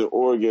games in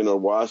Oregon or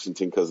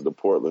Washington because of the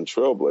Portland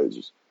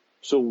Trailblazers.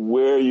 So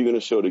where are you going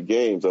to show the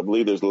games? I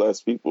believe there's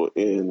less people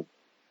in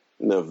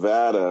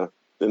Nevada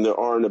than there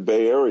are in the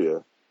Bay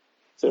Area,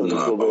 San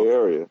Francisco Bay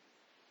Area.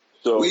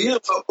 So the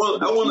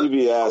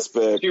TV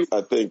aspect,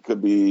 I think,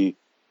 could be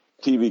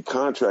TV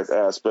contract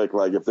aspect.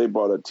 Like if they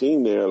bought a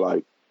team there,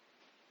 like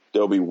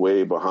they'll be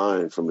way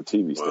behind from a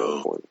TV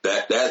standpoint.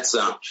 That's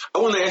I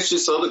want to ask you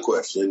this other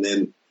question,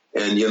 and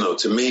And,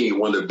 to me,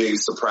 one of the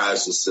biggest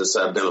surprises since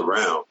I've been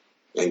around,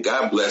 and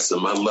God bless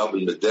him, I love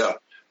him to death.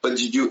 But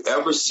did you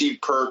ever see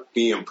Perk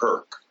being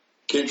Perk?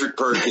 Kendrick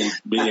Perkins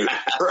being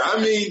Perk.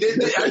 I mean,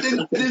 I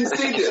didn't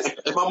see this.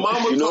 My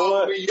mama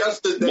called me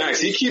yesterday.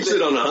 Max, he keeps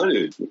it on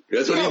 100.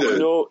 That's what he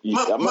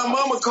does. My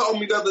mama called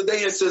me the other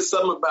day and said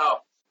something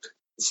about,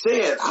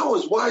 I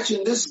was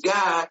watching this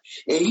guy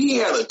and he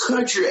had a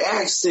country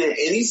accent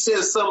and he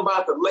said something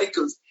about the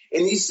Lakers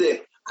and he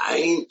said, I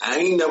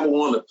ain't never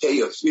want to pay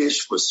a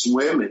fish for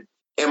swimming.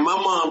 And my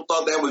mom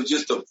thought that was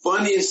just the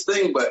funniest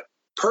thing, but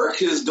Perk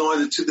has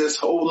gone into this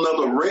whole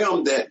nother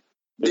realm that,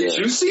 did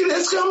you see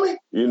this coming?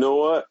 You know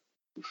what?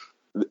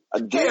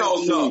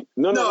 Hell no.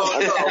 No.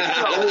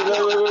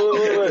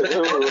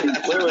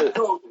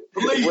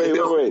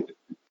 Wait.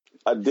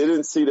 I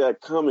didn't see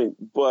that coming,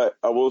 but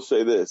I will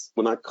say this.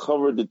 When I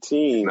covered the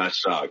team, not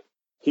shocked.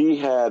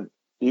 He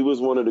was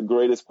one of the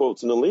greatest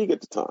quotes in the league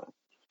at the time.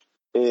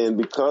 And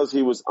because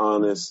he was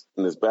honest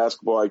and his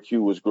basketball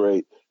IQ was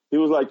great, he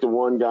was like the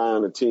one guy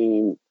on the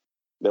team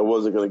that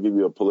wasn't going to give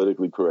you a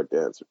politically correct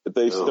answer. If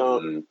they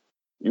stunk,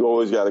 you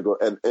always got to go.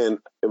 And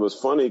it was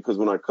funny because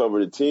when I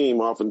covered the team,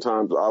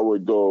 oftentimes I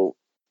would go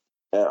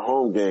at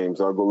home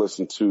games. I'll go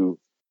listen to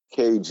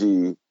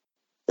KG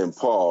and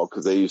Paul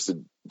because they used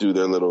to do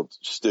their little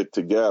stick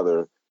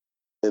together.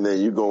 And then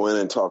you go in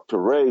and talk to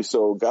Ray.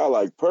 So a guy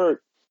like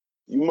Perk,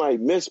 you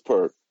might miss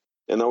Perk.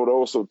 And I would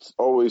also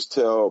always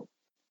tell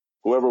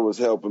whoever was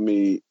helping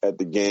me at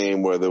the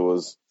game, whether it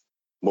was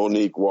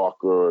Monique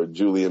Walker or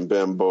Julian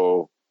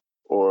Bembo,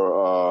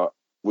 or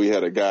we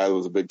had a guy who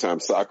was a big-time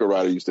soccer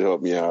writer who used to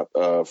help me out,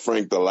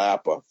 Frank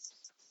DeLappa.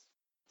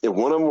 If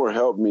one of them were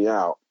helping me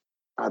out,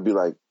 I'd be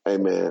like, hey,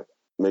 man,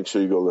 make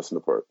sure you go listen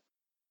to Perk.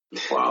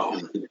 Wow.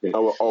 I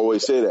would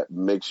always say that.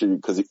 Make sure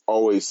because he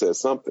always says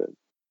something.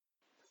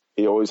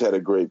 He always had a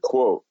great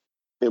quote.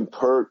 And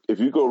Perk, if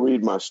you go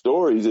read my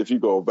stories, if you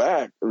go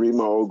back and read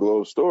my old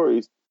Globe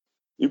stories,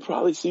 you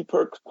probably see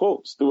Perk's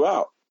quotes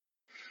throughout.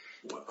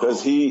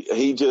 Because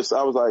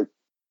I was like,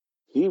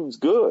 he was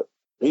good.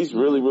 He's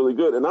really, really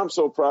good. And I'm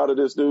so proud of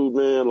this dude,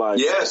 man. Like,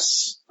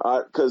 yes.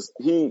 Because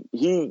he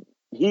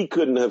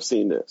couldn't have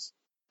seen this.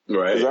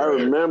 Right. Because I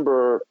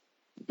remember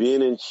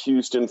being in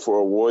Houston for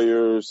a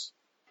Warriors,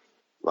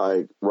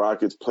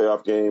 Rockets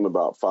playoff game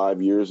about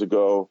 5 years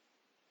ago.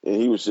 And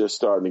he was just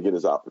starting to get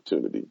his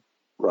opportunity.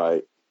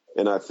 Right.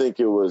 And I think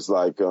it was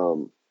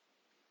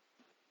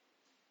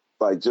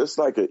just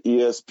like an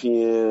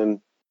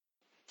ESPN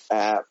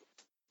app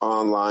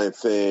online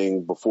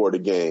thing before the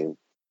game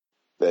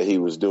that he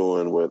was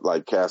doing with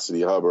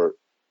Cassidy Hubbard.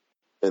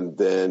 And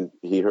then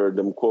he heard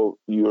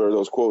you heard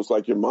those quotes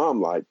like your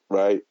mom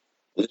right?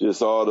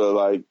 Just all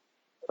the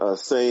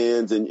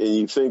sayings and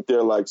you think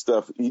they're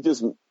stuff. He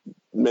just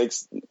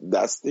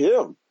that's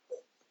him.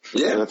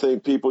 Yeah. And I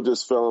think people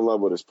just fell in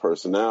love with his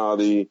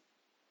personality,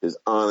 his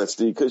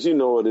honesty, because you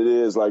know what it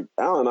is.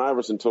 Allen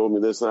Iverson told me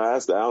this, and I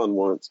asked Allen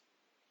once,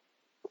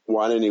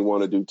 why didn't he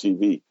want to do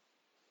TV?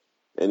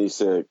 And he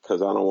said,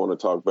 because I don't want to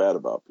talk bad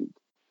about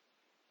people.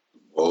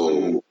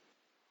 Oh.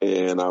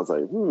 And I was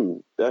like,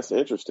 that's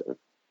interesting.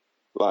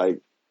 And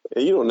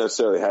you don't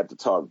necessarily have to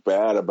talk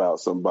bad about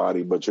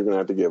somebody, but you're going to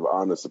have to give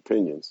honest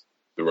opinions.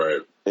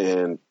 Right.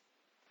 And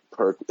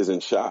Perk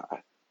isn't shy.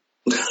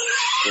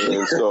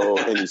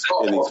 and he's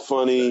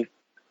funny,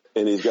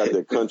 and he's got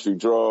the country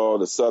drawl,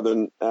 the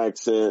Southern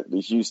accent, the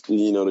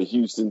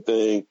Houston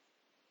thing.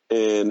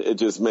 And it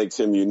just makes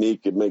him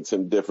unique. It makes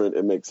him different.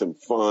 It makes him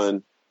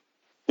fun.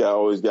 He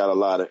always got a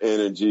lot of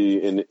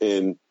energy.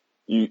 And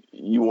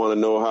you want to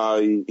know how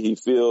he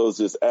feels,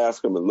 just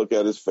ask him and look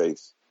at his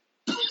face.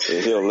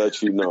 And he'll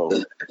let you know.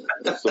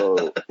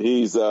 So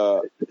he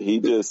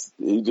just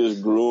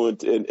grew and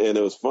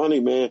it was funny,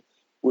 man.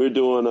 We're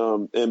doing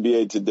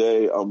NBA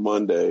Today on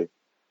Monday,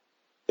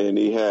 and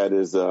he had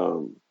his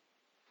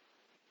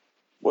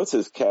what's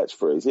his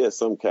catchphrase? He has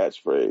some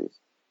catchphrase.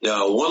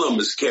 Yeah, one of them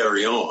is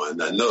carry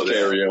on. I know that.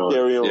 Carry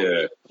on.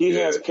 Yeah. He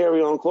has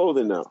carry on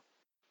clothing now.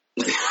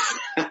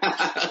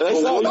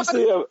 That's all you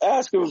see him.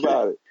 Ask him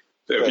about it.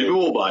 Yeah, people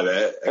will buy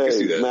that. I can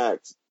see that.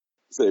 Max,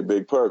 say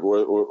Big Perk,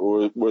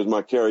 where's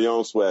my carry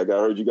on swag? I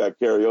heard you got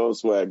carry on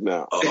swag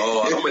now.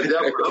 Oh, I'm a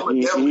devil.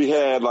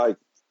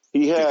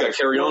 He had got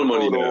carry on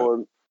money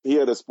now. He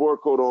had a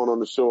sport coat on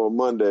the show on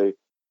Monday,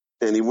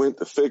 and he went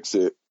to fix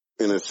it,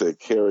 and it said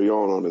carry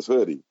on his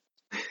hoodie.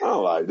 I'm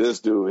like, this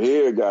dude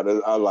here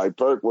I like,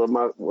 Perk, where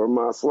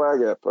my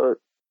swag at,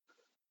 Perk?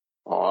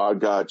 Oh, I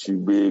got you,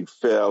 big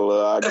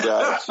fella. I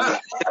got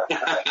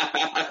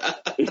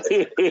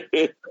you.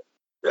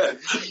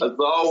 As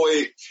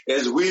always,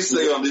 as we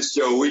say on this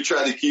show, we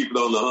try to keep it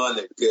on the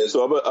 100.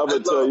 So I'm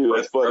going to tell you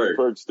a funny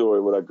Perk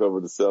story when I cover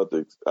the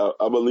Celtics. I'm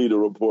going to leave the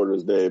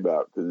reporter's name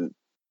out because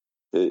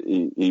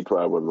he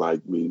probably wouldn't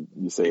like me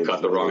saying he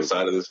caught the wrong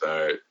side of this. All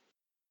right.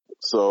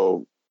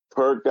 So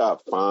Perk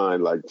got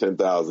fined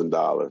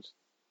 $10,000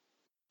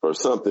 for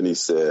something he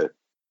said.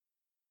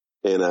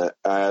 And I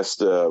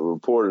asked a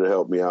reporter to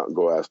help me out and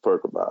go ask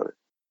Perk about it.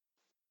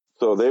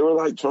 So they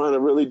were trying to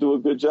really do a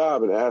good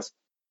job and ask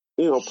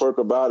Perk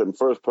about it. And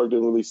first, Perk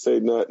didn't really say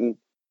nothing.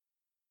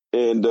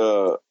 And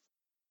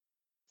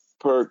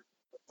Perk,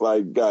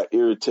 got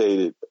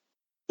irritated.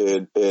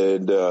 And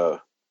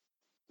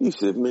he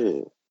said,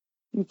 man,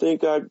 you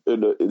think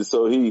and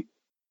so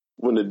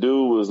when the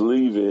dude was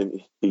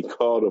leaving, he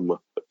called him.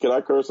 Can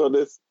I curse on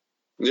this?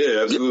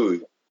 Yeah,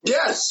 absolutely.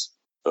 Yes.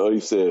 Oh, he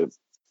said,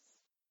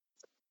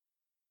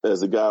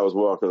 as the guy was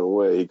walking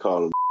away, he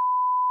called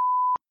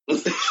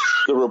him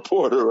the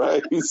reporter,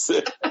 right? He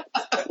said,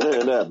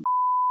 man,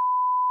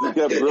 he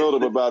kept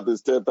grilling him about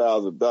this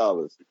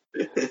 $10,000.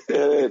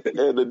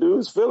 And the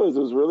dude's feelings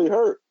was really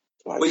hurt.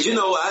 But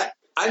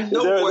I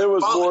know there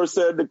was more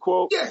said in the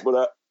quote, yeah.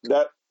 but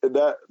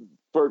that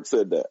Perk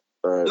said that.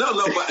 All right. No,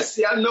 but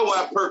see, I know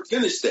why Perk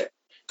finished that.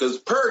 Because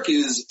Perk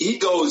he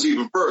goes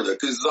even further.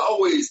 Because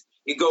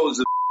it goes,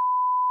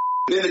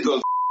 then it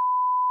goes.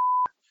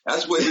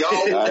 That's what he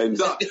always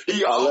does.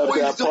 I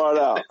left that part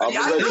out. That's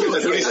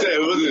what he said,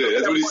 wasn't it?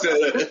 That's what he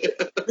said.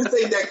 This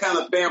ain't that kind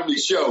of family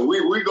show.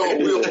 We'll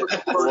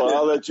Well,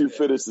 I'll let you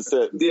finish the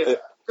sentence. Yeah.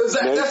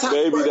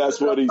 Maybe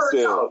that's what he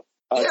said.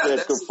 I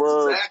can't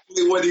confirm.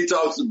 Exactly what he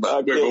talks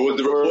about. Wait, but what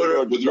the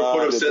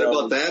reporter said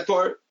about that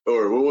part?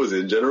 Or what was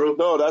it in general?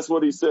 No, that's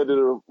what he said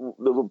to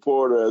the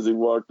reporter as he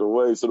walked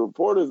away. So the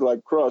reporter's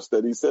crushed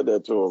that he said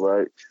that to him,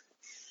 right?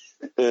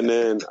 And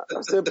then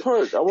I said,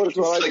 Perk, I wanted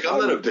to I'm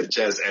not a bitch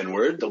ass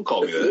N-word. Don't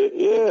call me that.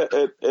 Yeah,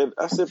 and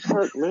I said,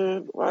 Perk,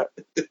 man,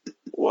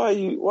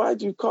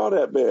 why'd you call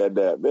that man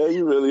that? Man,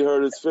 you really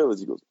hurt his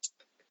feelings. He goes,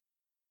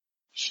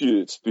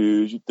 shit,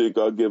 Spears, you think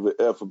I'll give an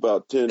F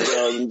about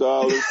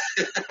 $10,000?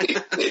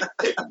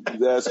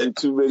 He's asking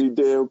too many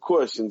damn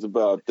questions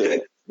about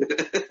that.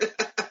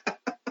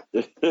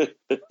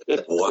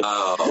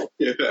 Wow.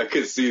 Yeah, I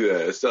could see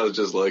that. It sounds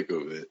just like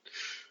him, man.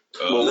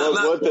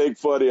 One thing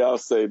funny I'll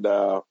say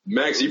now.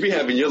 Max, you be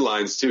having your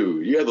lines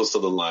too. You have those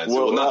southern lines.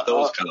 Well, not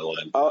those kind of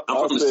lines.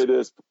 I'll say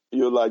this.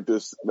 You'll like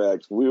this,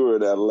 Max. We were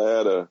in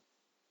Atlanta,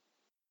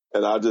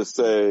 and I'll just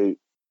say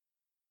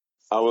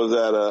I was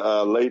at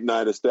a late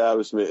night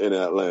establishment in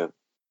Atlanta.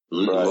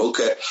 Right?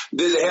 Okay.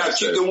 Did they have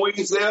chicken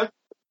wings there?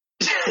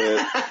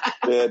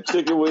 They had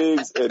chicken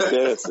wings and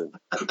dancing.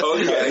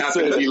 Okay.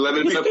 Happened to be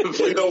lemon pepper.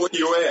 You know where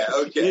you're at.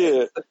 Okay.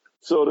 Yeah.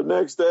 So the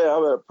next day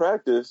I'm at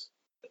practice,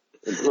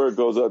 and Perk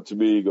goes up to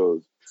me. He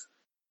goes,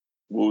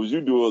 "What was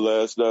you doing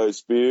last night,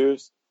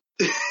 Spears?"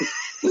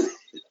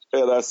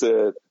 And I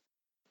said,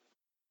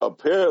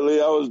 "Apparently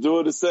I was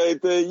doing the same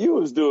thing you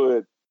was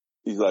doing."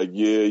 He's like,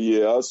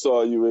 yeah, I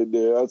saw you in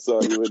there. And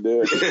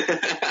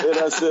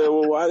I said,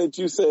 well, why didn't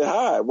you say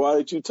hi? Why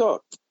didn't you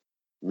talk?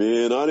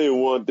 Man, I didn't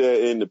want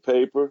that in the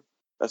paper.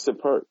 I said,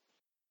 Perk,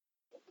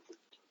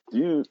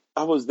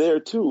 I was there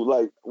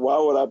too. Why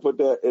would I put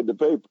that in the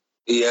paper?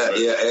 Yeah.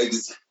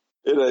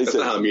 That's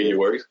not how media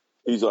works.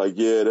 He's like,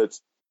 yeah,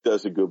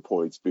 that's a good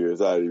point, Spears.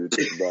 I didn't even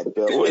think about it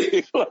that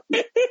way.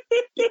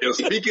 Yo,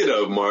 speaking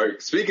of, Mark,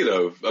 I'm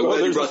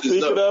glad you brought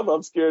this up.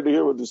 I'm scared to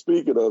hear what the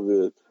speaking of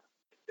is.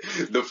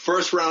 The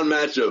first round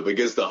matchup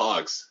against the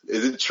Hawks.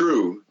 Is it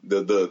true?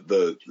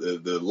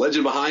 The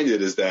legend behind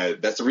it is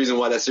that's the reason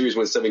why that series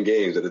went 7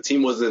 games. That the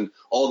team wasn't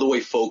all the way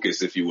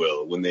focused, if you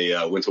will, when they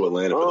went to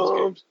Atlanta for those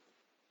games.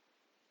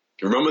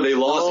 Remember, they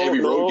lost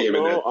every road game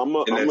in that. I'm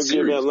gonna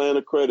give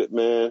Atlanta credit,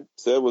 man.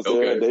 Seth was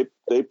there.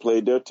 They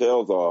played their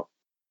tails off,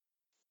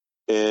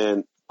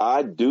 and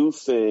I do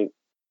think,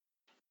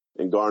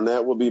 and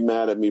Garnett will be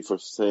mad at me for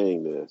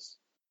saying this,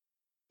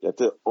 that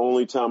the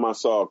only time I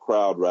saw a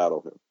crowd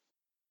rattle him.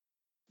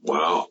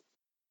 Wow.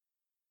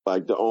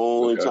 The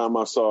only time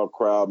I saw a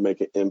crowd make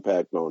an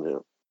impact on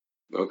him.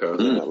 Okay.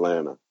 In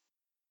Atlanta.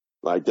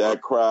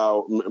 That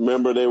crowd,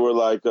 remember they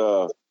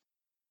were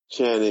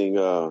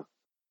chanting,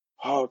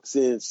 Hawks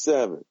in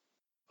 7.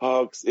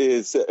 Hawks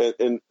in 7.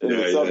 And the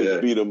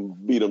Celtics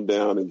beat them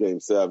down in game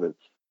 7.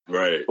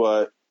 Right.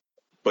 But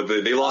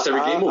they lost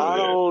every game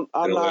over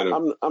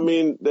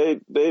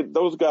there.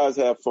 Those guys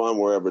have fun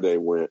wherever they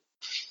went.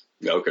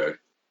 Okay.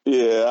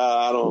 Yeah,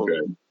 I don't.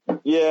 Okay.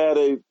 Yeah,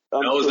 that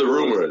was the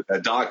rumor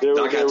that Doc had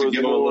to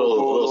give him a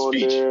little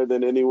speech there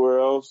than anywhere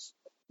else,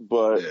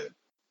 but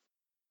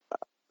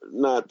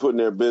not putting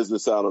their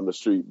business out on the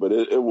street. But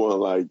it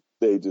wasn't like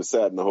they just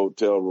sat in the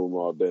hotel room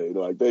all day.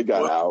 They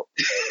got out,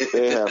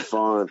 they had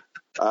fun.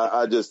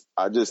 I just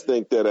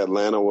think that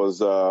Atlanta was.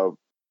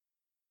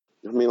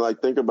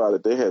 Think about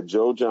it. They had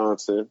Joe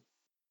Johnson,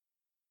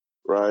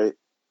 right?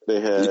 They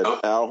had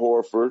Al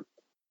Horford.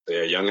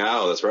 Yeah, young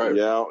Al. That's right.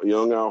 Yeah,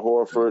 young Al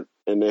Horford,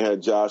 and they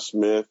had Josh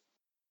Smith,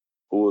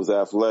 who was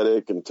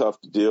athletic and tough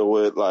to deal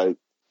with.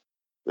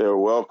 They were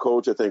well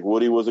coached. I think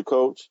Woody was a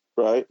coach,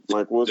 right?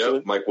 Mike Woodson.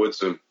 Yep, Mike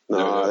Woodson.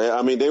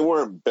 No, they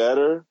weren't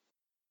better,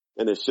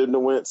 and it shouldn't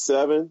have went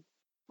 7.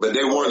 But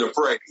they weren't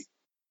afraid.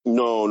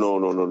 No.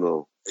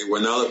 They were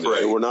not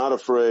afraid. They were not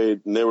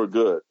afraid, and they were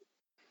good.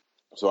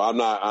 So I'm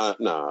not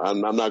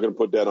going to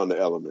put that on the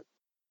element.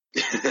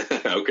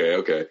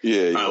 Okay.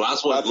 Yeah. All right,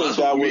 last one. I think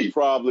that would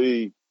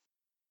probably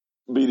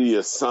be the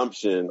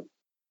assumption,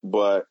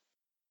 but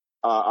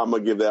I'm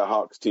gonna give that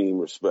Hawks team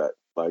respect.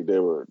 They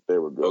were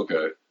good.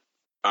 Okay.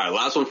 All right,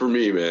 last one for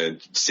me, man.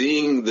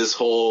 Seeing this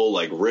whole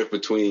like rift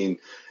between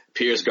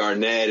Pierce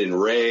Garnett and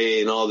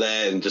Ray and all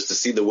that, and just to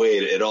see the way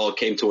it all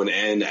came to an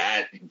end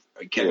at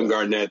Kevin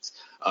Garnett's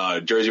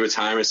jersey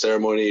retirement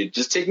ceremony,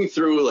 just take me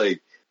through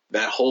like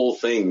that whole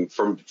thing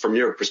from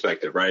your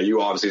perspective, right?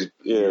 You obviously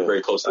you're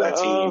very close to that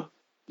team.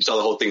 You saw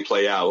the whole thing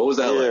play out. What was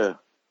that like?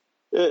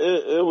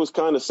 It was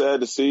kind of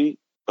sad to see.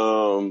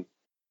 And,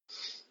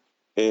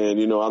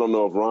 you know, I don't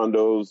know if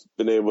Rondo's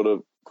been able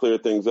to clear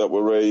things up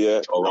with Ray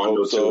yet. Oh,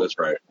 Rondo too, that's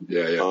right.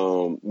 Yeah.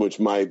 Which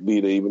might be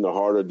even the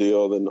harder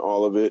deal than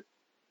all of it.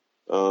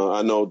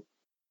 I know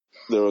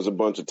there was a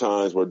bunch of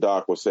times where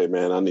Doc would say,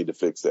 man, I need to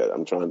fix that.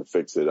 I'm trying to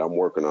fix it. I'm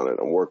working on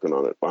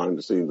it. Behind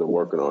the scenes, I'm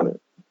working on it.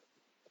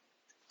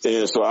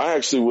 And so I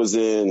actually was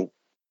in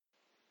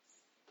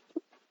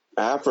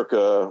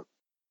Africa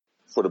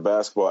for the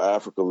Basketball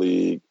Africa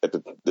League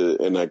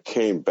and I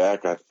came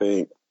back, I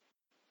think,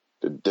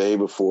 the day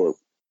before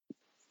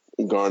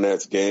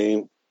Garnett's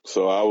game.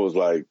 So I was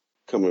like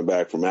coming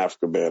back from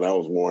Africa, man. I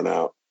was worn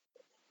out.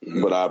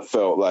 Mm-hmm. But I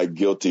felt like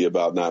guilty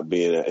about not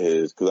being at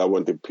his because I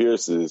went to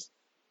Pierce's,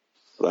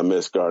 but I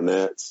missed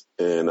Garnett's,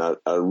 and I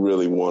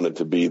really wanted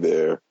to be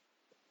there.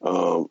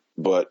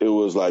 But it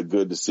was like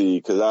good to see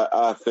because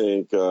I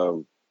think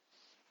let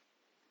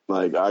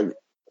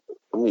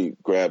me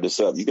grab this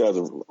up. You guys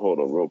hold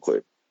on real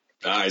quick.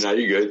 All right, now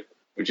you good.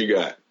 What you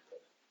got?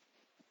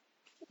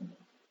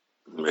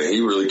 Man,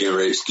 he really getting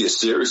ready to get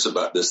serious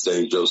about this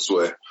thing, Joe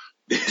Sweat.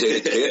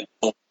 There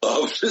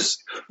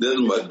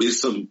must be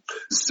some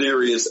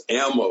serious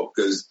ammo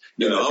because,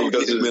 you know,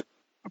 those are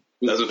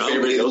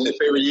the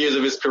favorite years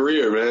of his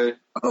career, man.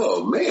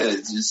 Oh, man, it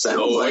just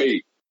sounds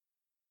like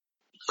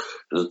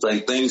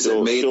things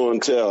that made show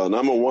and tell. And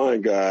I'm a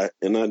wine guy,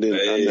 and I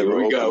never.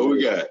 What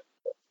we got?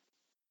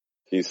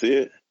 Can you see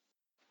it?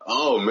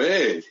 Oh,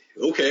 man.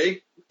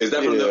 Okay. Is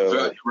that from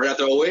right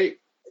after 08?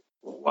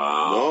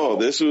 Wow. No,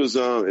 this was,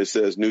 it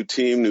says new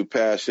team, new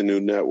passion,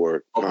 new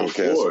network,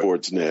 Comcast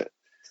Sportsnet.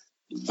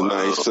 It's a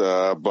nice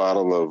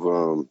bottle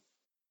of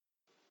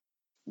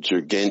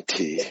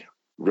Gigante,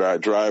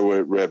 dry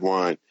red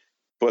wine.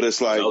 But it's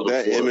like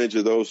that image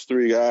of those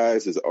three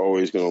guys is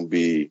always going to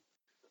be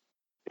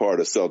part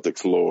of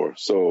Celtics lore.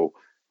 So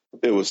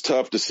it was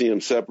tough to see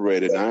them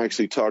separated. And I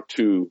actually talked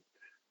to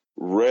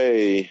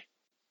Ray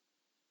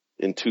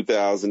in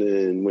 2000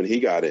 and when he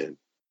got in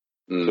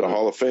to the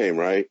Hall of Fame,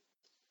 right?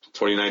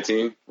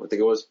 2019, I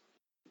think it was.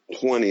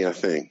 20, I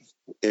think.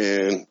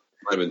 And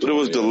but it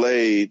was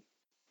delayed.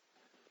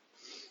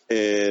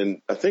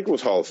 And I think it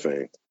was Hall of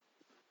Fame.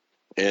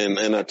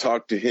 And I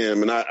talked to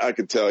him, and I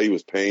could tell he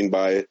was pained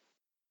by it.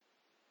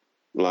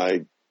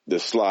 Like the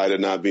slide of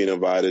not being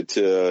invited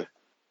to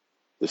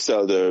the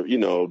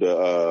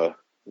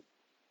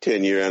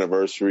 10-year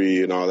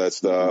anniversary and all that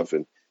stuff.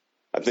 And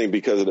I think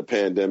because of the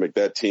pandemic,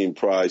 that team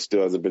probably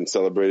still hasn't been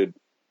celebrated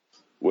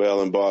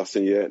well in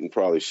Boston yet and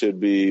probably should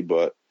be.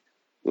 But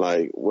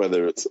like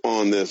whether it's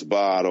on this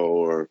bottle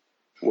or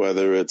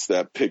whether it's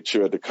that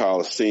picture at the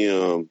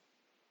Coliseum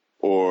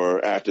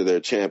or after their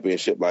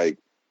championship, like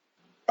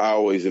I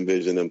always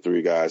envision them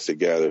three guys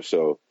together.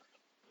 So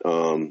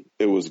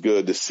it was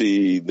good to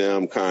see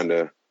them kind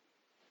of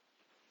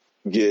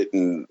get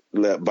and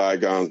let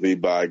bygones be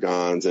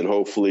bygones. And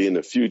hopefully in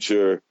the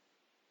future,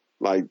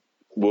 like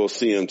we'll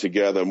see them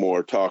together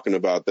more, talking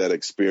about that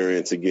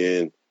experience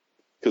again.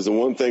 Because the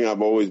one thing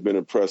I've always been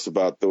impressed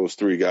about those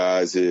three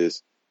guys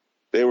is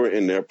they were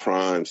in their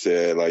prime,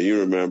 said, like,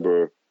 you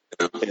remember,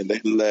 and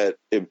they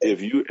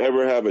if you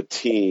ever have a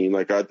team,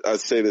 like I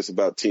say this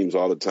about teams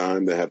all the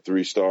time that have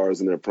three stars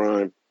in their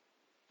prime,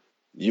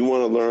 you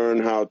want to learn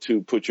how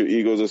to put your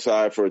egos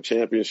aside for a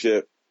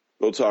championship,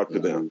 go talk to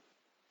them.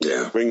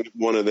 Yeah. Bring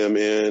one of them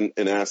in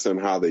and ask them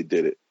how they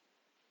did it.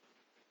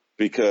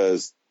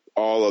 Because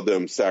all of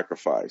them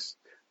sacrifice.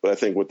 But I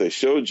think what they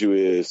showed you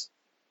is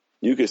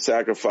you could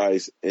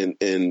sacrifice and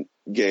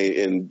gain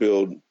and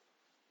build,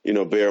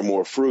 bear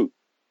more fruit.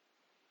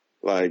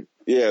 Like,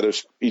 yeah,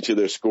 each of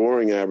their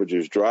scoring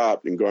averages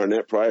dropped, and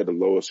Garnett probably had the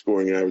lowest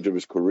scoring average of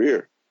his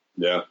career.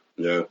 Yeah.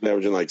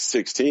 Averaging like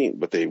 16,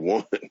 but they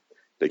won.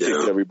 They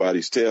kicked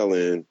everybody's tail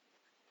in,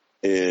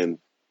 and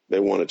they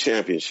won a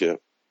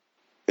championship.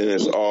 And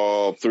it's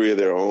all three of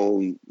their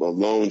own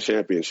lone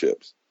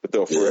championships, but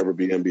they'll forever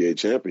be NBA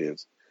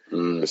champions.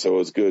 And so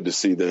it's good to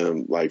see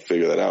them like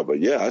figure that out. But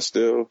yeah,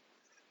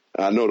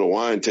 I know the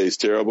wine tastes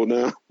terrible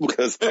now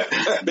because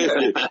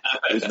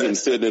it's been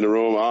sitting in the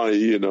room.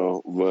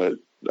 But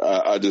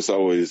I just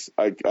always,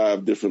 I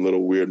have different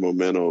little weird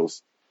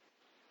mementos.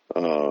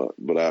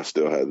 But I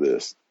still have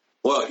this.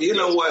 Well, you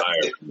know what?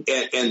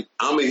 And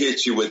I'm going to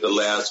hit you with the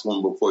last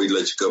one before we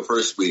let you go.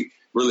 First, we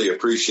really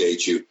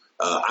appreciate you.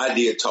 I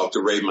did talk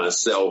to Ray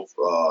myself,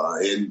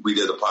 and we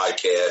did a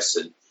podcast,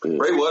 and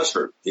Ray was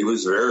hurt. He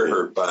was very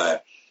hurt by,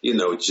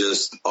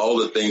 just all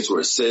the things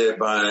were said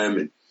by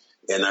him.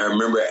 And I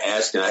remember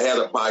asking, I had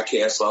a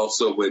podcast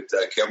also with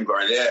Kevin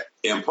Garnett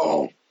and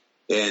Paul,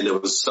 and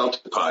it was a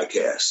Celtics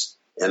podcast.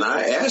 And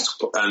I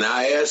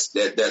asked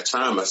at that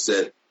time, I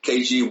said,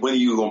 KG, when are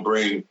you going to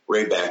bring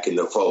Ray back in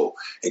the fold?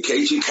 And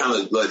KG kind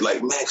of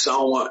like, Max, I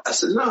don't want, I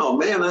said, no,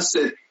 man. I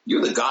said,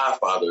 you're the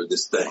godfather of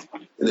this thing.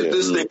 And if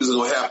this thing is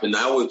going to happen,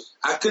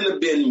 I couldn't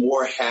have been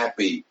more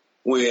happy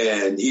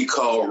when he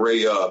called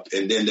Ray up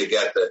and then they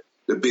got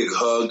the big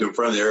hug in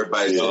front of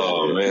everybody.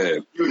 Oh,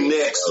 man. You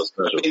next.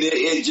 I mean,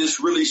 it just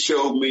really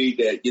showed me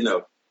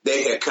that,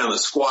 they had kind of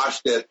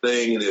squashed that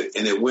thing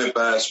and it went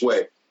by its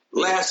way.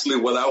 Lastly,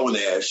 what I want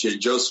to ask you,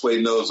 and Joe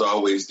Sway knows I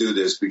always do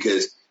this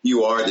because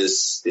you are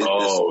this.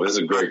 That's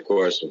a great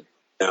question.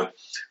 Yeah.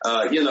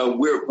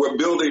 We're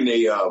building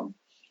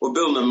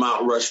a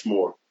Mount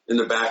Rushmore in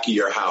the back of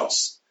your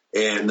house.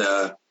 And,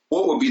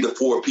 what would be the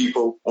 4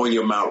 people on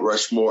your Mount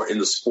Rushmore in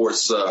the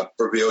sports,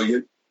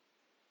 pavilion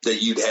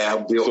that you'd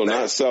have built? So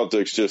not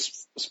Celtics,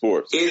 just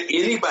sports.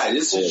 Anybody.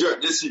 This is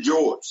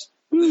yours.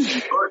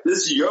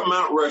 This is your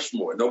Mount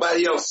Rushmore.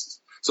 Nobody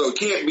else's. So it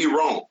can't be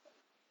wrong.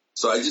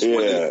 So I just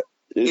want to.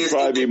 It'd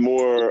probably be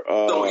more.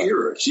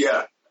 Eras,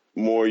 yeah.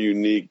 More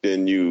unique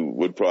than you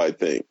would probably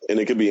think, and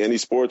it could be any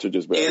sports or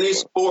just basketball. Any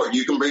sport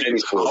you can bring.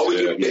 All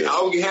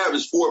you have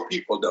is 4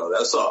 people, though.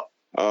 That's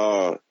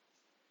all.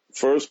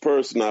 First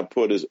person I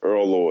put is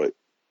Earl Lloyd.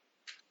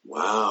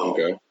 Wow.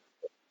 Okay.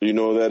 You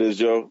know who that is,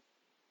 Joe?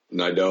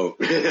 No, I don't.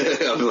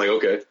 I was like,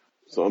 okay.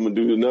 So I'm gonna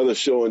do another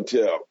show and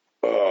tell.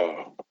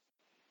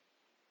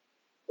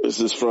 This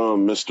is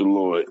from Mr.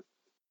 Lloyd,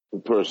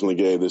 who personally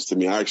gave this to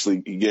me.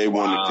 He gave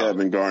one to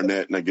Kevin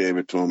Garnett, and I gave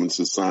it to him, and this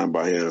is signed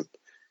by him.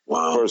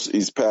 Wow. First,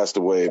 he's passed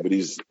away, but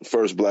he's the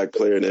first black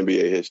player in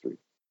NBA history.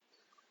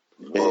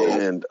 Whoa.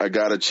 And I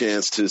got a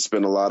chance to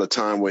spend a lot of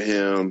time with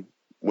him.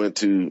 Went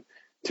to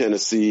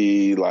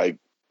Tennessee, like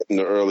in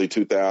the early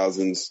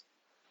 2000s,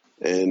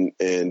 and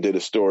did a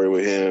story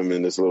with him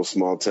in this little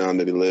small town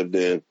that he lived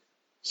in.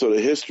 So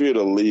the history of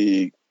the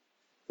league,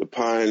 the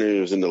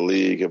pioneers in the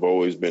league have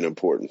always been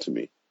important to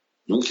me.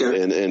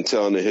 Okay. And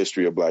telling the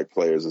history of black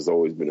players has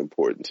always been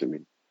important to me.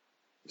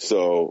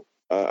 So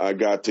I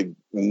got to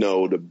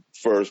know the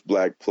first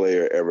black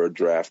player ever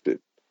drafted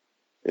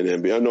in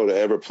NBA. I know to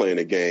ever play in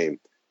a game,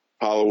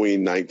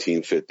 Halloween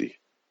 1950.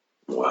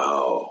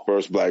 Wow.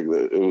 First black,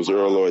 it was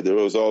Earl Lloyd. There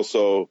was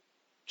also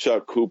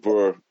Chuck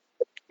Cooper.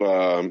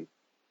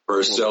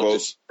 First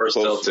Celtics.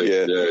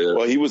 Yeah.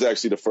 Well, he was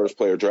actually the first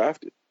player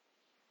drafted.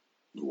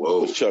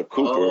 Whoa. Chuck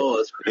Cooper. Oh,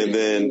 that's crazy. And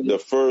then the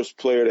first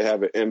player to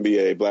have an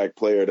NBA, black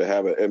player to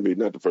have an NBA,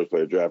 not the first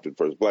player drafted,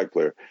 first black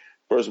player.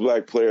 First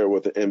black player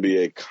with an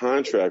NBA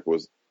contract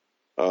was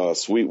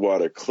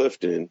Sweetwater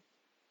Clifton,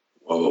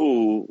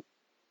 who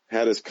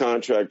had his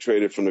contract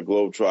traded from the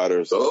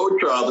Globetrotters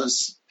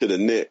to the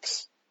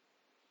Knicks.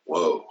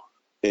 Whoa.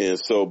 And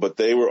so, but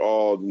they were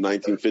all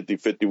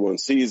 1950-51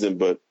 season,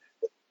 but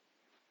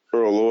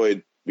Earl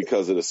Lloyd,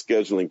 because of the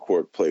scheduling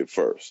quirk, played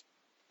first.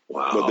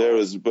 Wow.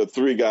 But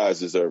 3 guys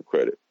deserve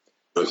credit.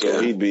 Okay.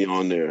 So he'd be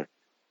on there.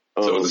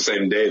 So it was the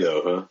same day,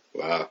 though, huh?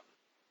 Wow.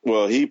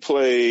 Well, he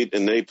played,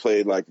 and they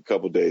played like a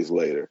couple days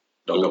later.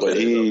 But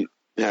he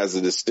has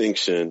a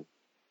distinction.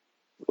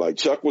 Like,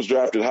 Chuck was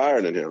drafted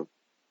higher than him.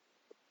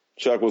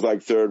 Chuck was like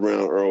 3rd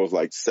round, Earl was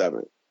like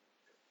 7th.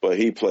 But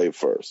he played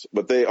first.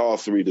 But they all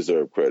 3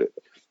 deserve credit.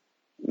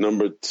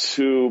 Number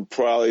 2,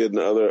 probably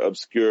another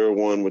obscure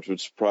one, which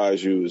would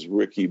surprise you, is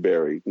Ricky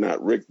Berry.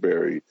 Not Rick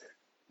Berry,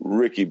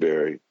 Ricky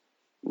Berry.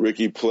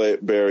 Ricky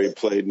Berry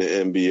played in the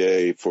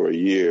NBA for a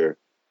year.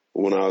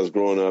 When I was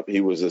growing up,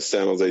 he was a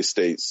San Jose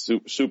State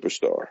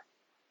superstar.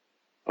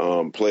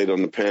 Played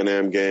on the Pan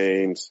Am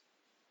Games,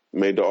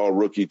 made the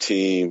all-rookie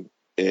team,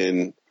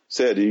 and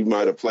said he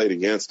might have played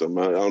against him.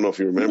 I don't know if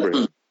you remember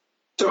him.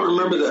 Don't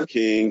remember that.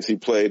 Kings, he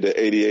played the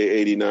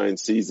 88-89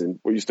 season.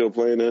 Were you still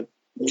playing that?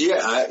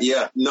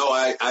 Yeah. No,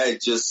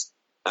 that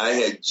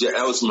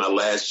was my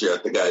last year. I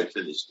think I had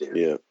finished there.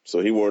 Yeah.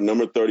 So he wore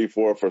number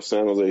 34 for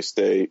San Jose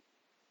State.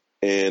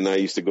 And I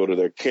used to go to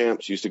their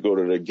camps, used to go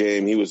to their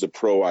game. He was a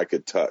pro I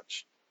could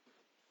touch.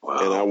 Wow.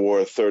 And I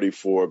wore a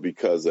 34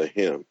 because of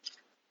him.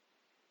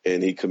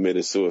 And he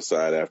committed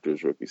suicide after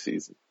his rookie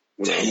season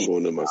when I was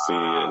going to my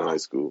senior year in high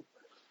school.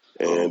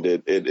 And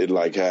it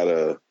like had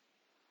a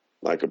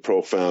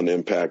profound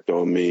impact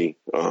on me.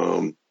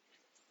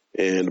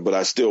 But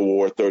I still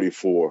wore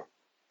 34,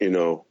 and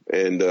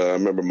I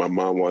remember my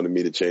mom wanted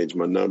me to change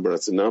my number. I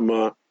said, no,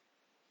 Ma,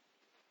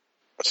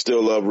 I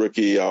still love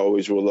Ricky. I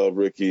always will love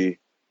Ricky.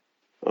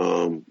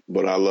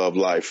 But I love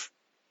life.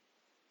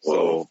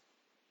 So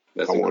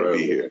I want to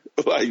be here.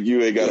 Like,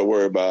 you ain't got to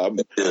worry about,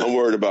 I'm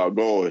worried about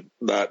going,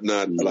 not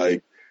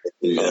like,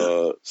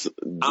 doing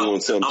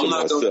something to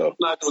myself. I'm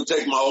not going to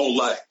take my own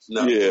life.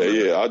 No.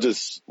 Yeah.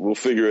 We'll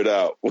figure it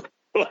out.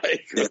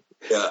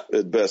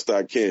 As best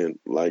I can.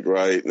 Like,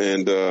 right.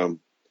 And,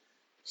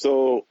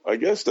 so I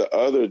guess the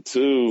other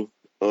 2,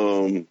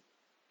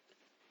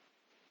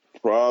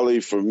 probably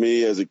for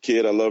me as a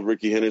kid, I love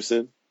Ricky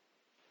Henderson.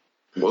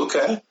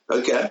 Okay.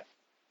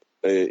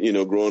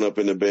 Growing up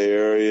in the Bay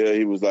Area,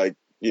 he was like,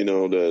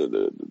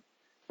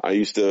 I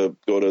used to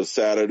go to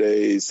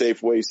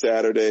Safeway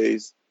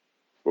Saturdays,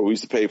 where we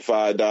used to pay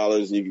 $5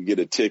 and you could get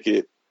a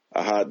ticket,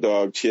 a hot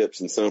dog,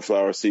 chips, and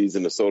sunflower seeds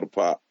and a soda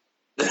pop.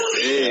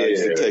 I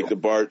used to take the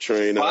BART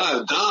train.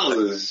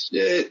 $5,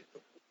 shit.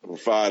 For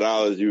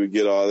 $5, you would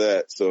get all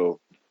that. So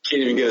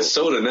can't even get a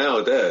soda now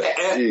with that.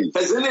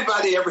 Has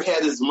anybody ever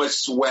had as much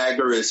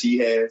swagger as he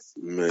has?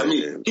 Man. I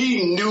mean,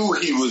 he knew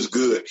he was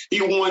good.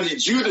 He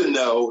wanted you to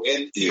know,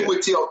 and he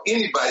would tell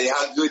anybody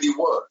how good he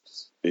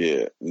was.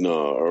 Yeah,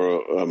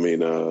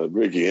 no,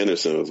 Ricky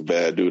Henderson was a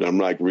bad dude. I'm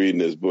like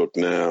reading his book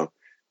now,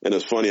 and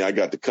it's funny, I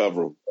got to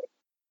cover him.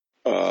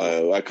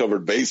 I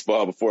covered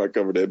baseball before I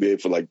covered the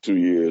NBA for like 2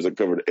 years. I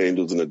covered the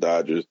Angels and the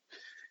Dodgers,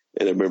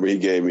 and I remember he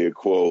gave me a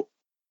quote.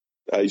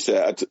 He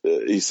said,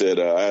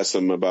 I asked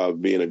him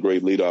about being a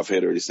great leadoff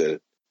hitter. He said,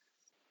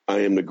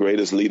 "I am the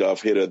greatest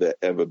leadoff hitter that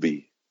ever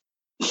be."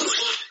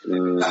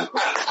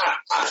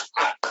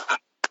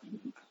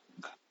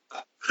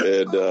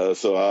 And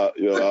so I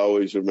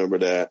always remember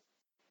that.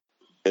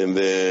 And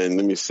then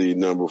let me see,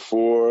 number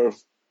 4.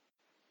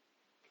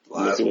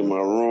 Looking in my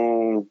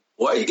room.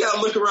 Well, you got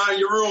to look around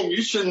your room.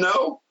 You should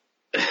know.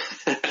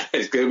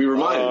 It's going to be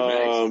reminded,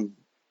 Max.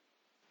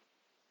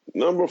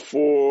 Number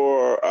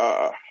 4.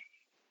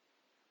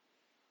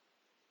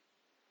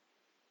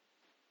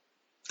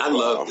 I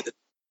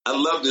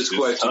love this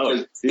question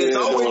because it's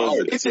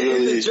always, it's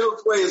in the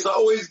joke way. It's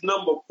always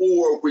number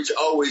 4, which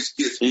always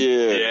gets me.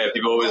 Yeah.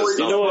 People always.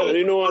 You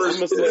know what?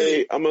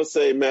 I'm gonna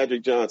say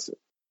Magic Johnson.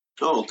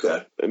 Oh,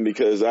 okay. And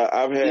because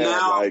I've had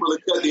I'm gonna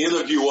cut the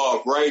interview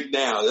off right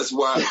now. That's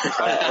why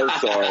I'm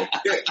sorry.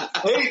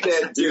 I hate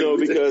that dude. You know,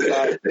 because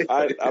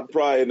I'm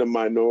probably in the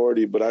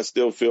minority, but I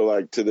still feel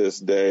like to this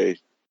day,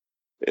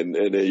 and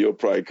you'll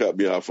probably cut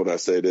me off when I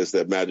say this,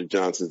 that Magic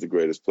Johnson's the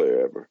greatest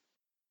player ever.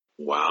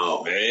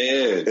 Wow,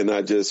 man. And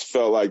I just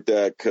felt like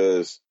that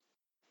because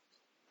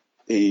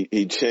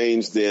he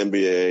changed the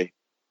NBA.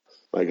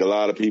 Like a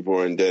lot of people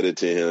are indebted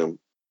to him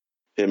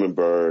and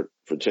Bird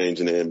for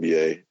changing the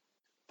NBA.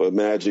 But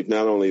Magic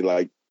not only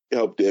like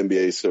helped the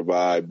NBA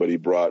survive, but he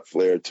brought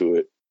flair to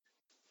it.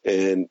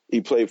 And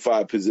he played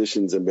 5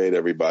 positions and made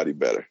everybody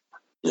better.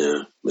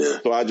 Yeah.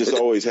 So I just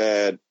always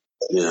had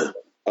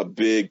a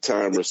big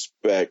time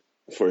respect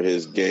for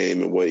his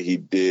game and what he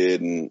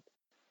did, and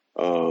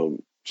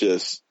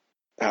just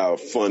how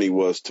fun he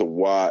was to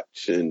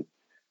watch. And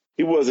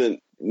he wasn't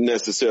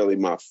necessarily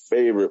my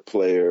favorite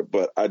player,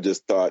 but I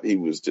just thought he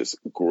was just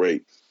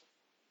great.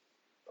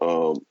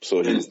 So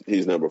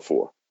he's number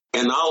 4.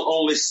 And I'll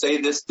only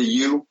say this to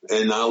you,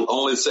 and I'll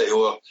only say,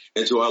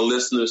 and to our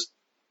listeners,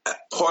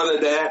 part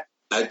of that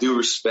I do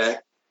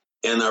respect,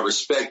 and I've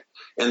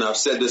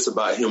said this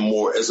about him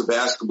more. As a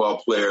basketball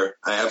player,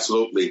 I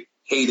absolutely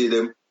hated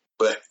him,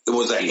 but it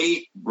was a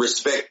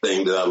hate-respect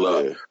thing that I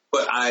love. Yeah.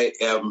 But I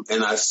am,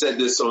 and I said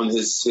this on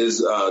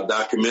his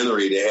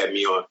documentary they had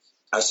me on,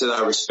 I said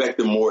I respect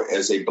him more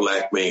as a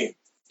black man,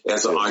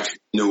 as an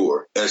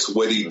entrepreneur, as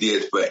what he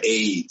did for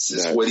AIDS,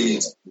 as what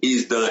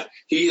he's done.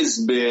 He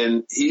has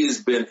been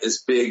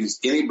as big as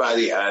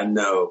anybody I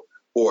know,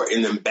 or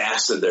an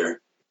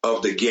ambassador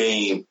of the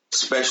game,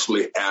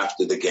 especially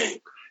after the game.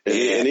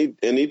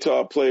 And he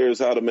taught players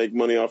how to make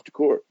money off the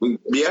court.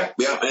 Yeah.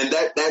 And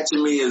that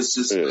to me is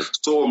just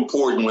so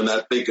important when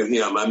I think of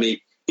him. I mean,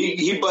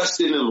 he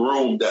busted in the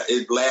room.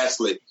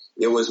 Lastly,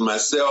 it was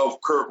myself,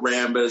 Kurt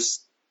Rambis,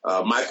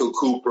 Michael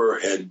Cooper,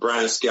 and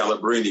Brian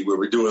Scalabrine. We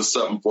were doing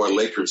something for a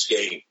Lakers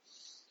game,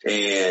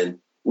 and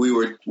we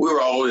were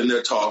all in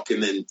there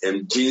talking,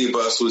 and Jeannie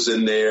Buss was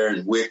in there,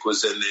 and Wick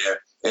was in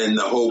there, and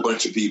a whole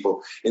bunch of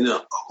people. And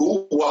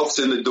who walks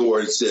in the door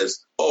and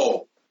says,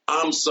 "Oh,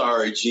 I'm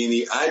sorry,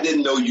 Jeannie, I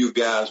didn't know you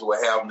guys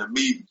were having a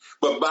meeting.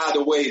 But by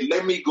the way,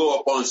 let me go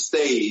up on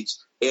stage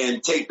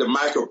and take the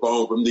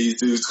microphone from these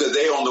dudes because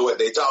they don't know what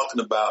they're talking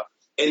about."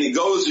 And he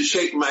goes to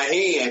shake my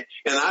hand,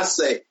 and I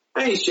say,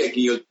 "I ain't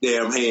shaking your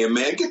damn hand,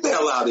 man. Get the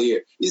hell out of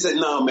here." He said,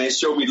 "No, man,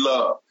 show me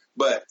love."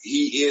 But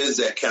he is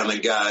that kind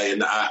of guy,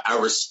 and I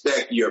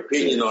respect your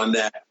opinion on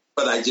that.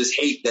 But I just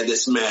hate that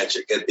it's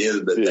Magic at the end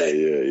of the day.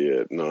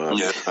 Yeah. No,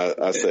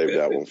 I saved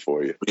that one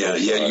for you. Yeah,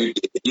 you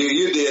did.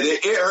 You did.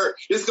 It hurt.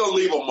 It's gonna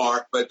leave a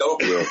mark, but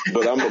don't. Yeah,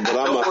 but I'm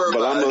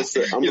gonna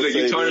say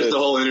you tarnished the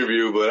whole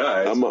interview, but all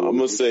right. I'm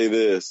gonna say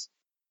this: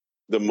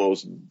 the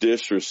most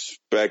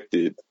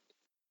disrespected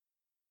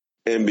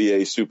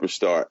NBA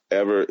superstar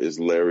ever is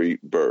Larry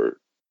Bird.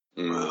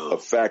 A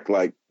fact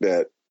like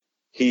that,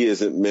 he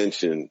isn't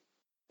mentioned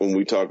when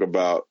we talk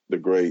about the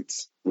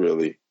greats,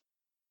 really,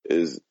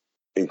 is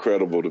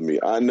incredible to me.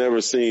 I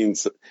never seen,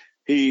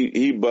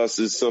 he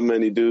busts so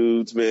many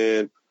dudes,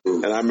 man.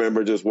 And I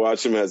remember just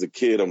watching him as a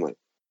kid. I'm like,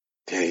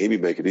 dang, he be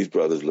making these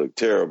brothers look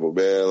terrible,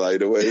 man. Like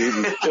the way he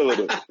be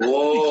killing them.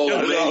 Whoa,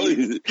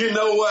 man. You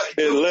know what?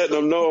 And letting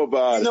them know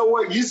about it. You know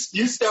what? You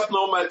stepping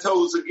on my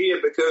toes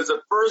again, because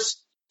the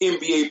first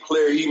NBA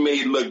player he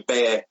made look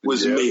bad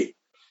was me.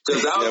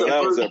 Because I was the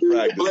that first was at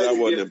practice. That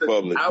wasn't in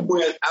public.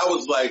 I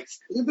was like,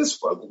 this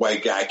fucking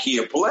white guy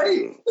can't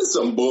play. This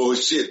some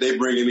bullshit they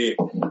bringing in.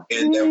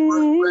 And that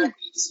first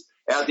practice,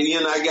 at the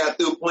end I got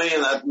through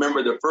playing, I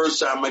remember the first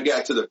time I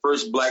got to the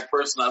first black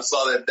person I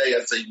saw that day,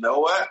 I said, you know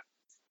what?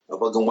 A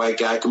fucking white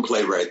guy can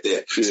play right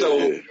there. Yeah.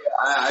 So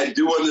I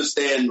do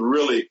understand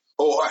really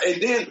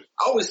And then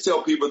I always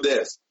tell people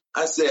this.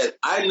 I said,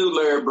 I knew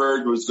Larry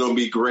Bird was going to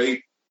be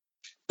great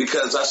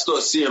because I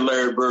started seeing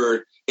Larry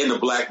Bird in the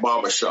black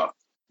barbershop.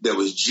 There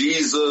was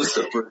Jesus,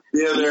 the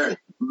dinner,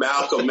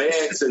 Malcolm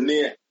X, and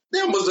then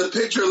there was a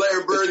picture of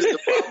Larry Bird in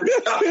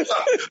the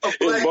barbershop, a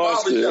black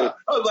barbershop.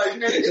 I was like,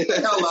 man, get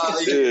the hell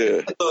out of here.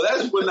 Yeah. So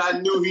that's when I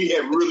knew he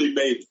had really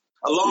made it.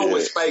 Along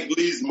with Spike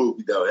Lee's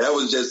movie, though. That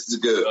was just as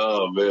good.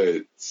 Oh,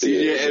 man.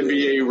 Senior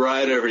NBA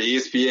writer for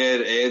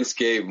ESPN,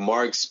 Anscape,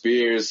 Marc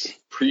Spears.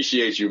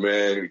 Appreciate you,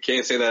 man.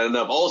 Can't say that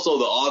enough. Also,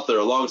 the author,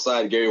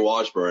 alongside Gary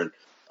Washburn,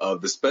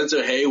 of the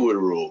Spencer Haywood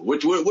Rule. What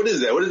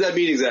is that? What does that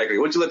mean exactly?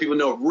 Why don't you let people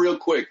know real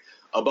quick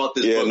about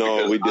this book?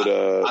 No, we did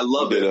I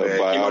love it, man. It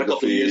came out a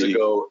couple of years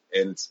ago,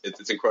 and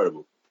it's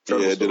incredible.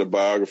 I did a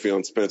biography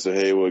on Spencer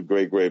Haywood.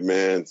 Great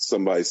man.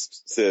 Somebody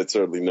said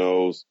certainly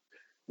knows.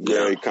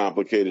 Very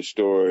complicated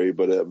story,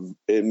 but an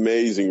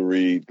amazing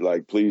read.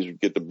 Like, please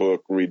get the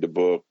book, read the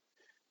book.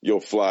 You'll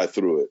fly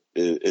through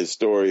it. His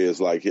story is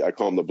like, I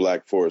call him the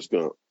Black Forrest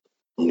Gump.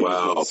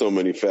 Wow. So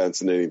many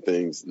fascinating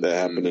things that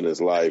happened in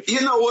his life. You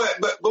know what?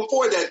 But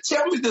before that,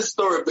 tell me this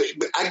story. But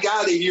I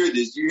got to hear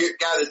this. You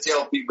got to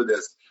tell people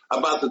this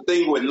about the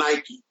thing with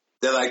Nike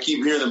that I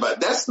keep hearing about.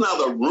 That's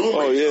not a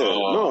rumor.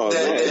 Oh, yeah.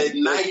 That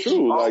Nike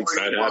true. Like,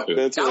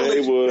 Spencer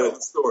Haywood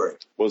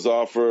was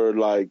offered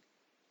like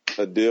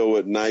a deal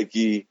with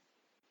Nike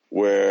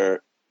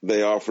where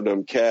they offered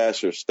him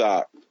cash or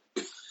stock,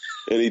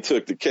 and he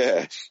took the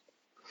cash.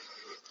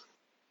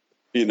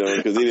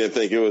 Because he didn't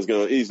think it was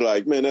going to, he's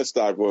like, man, that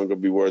stock wasn't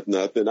going to be worth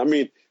nothing. I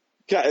mean,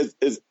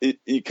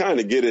 you kind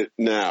of get it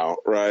now,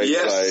 right?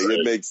 Yes. Like,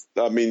 it makes,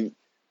 I mean,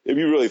 if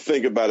you really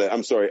think about it,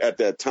 I'm sorry, at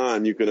that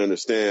time, you can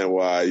understand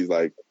why he's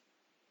like,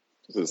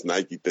 this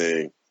Nike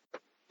thing.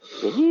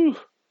 But,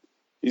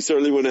 he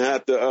certainly wouldn't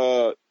have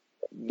to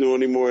do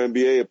any more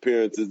NBA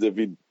appearances if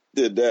he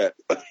did that.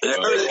 I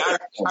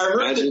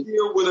heard the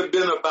deal would have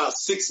been about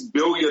 $6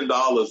 billion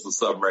or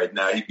something right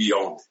now. He'd be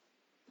on it.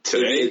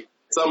 Today?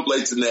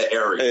 Someplace in that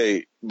area.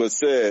 Hey, but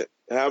said,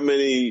 how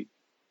many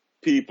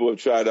people have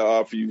tried to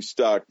offer you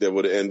stock that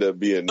would end up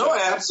being that?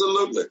 Oh,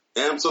 absolutely.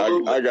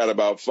 I got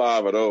about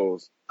 5 of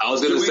those. I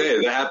was going to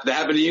say, that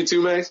happened to you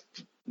too, Max?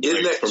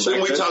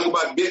 Shouldn't we talk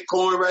about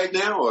Bitcoin right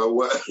now or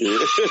what?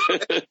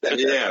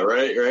 Yeah,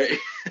 right.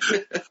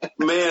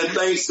 Man,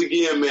 thanks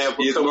again, man,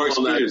 for coming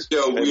on that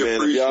show. We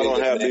appreciate it. If y'all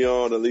don't have me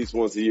on at least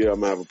once a year,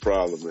 I'm going to have a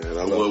problem,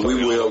 man.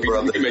 We will,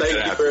 brother. Thank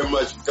you very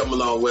much for coming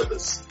on with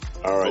us.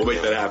 All right. We'll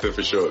make that happen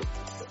for sure.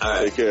 All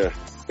right. Take care.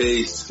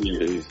 Peace.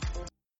 Peace.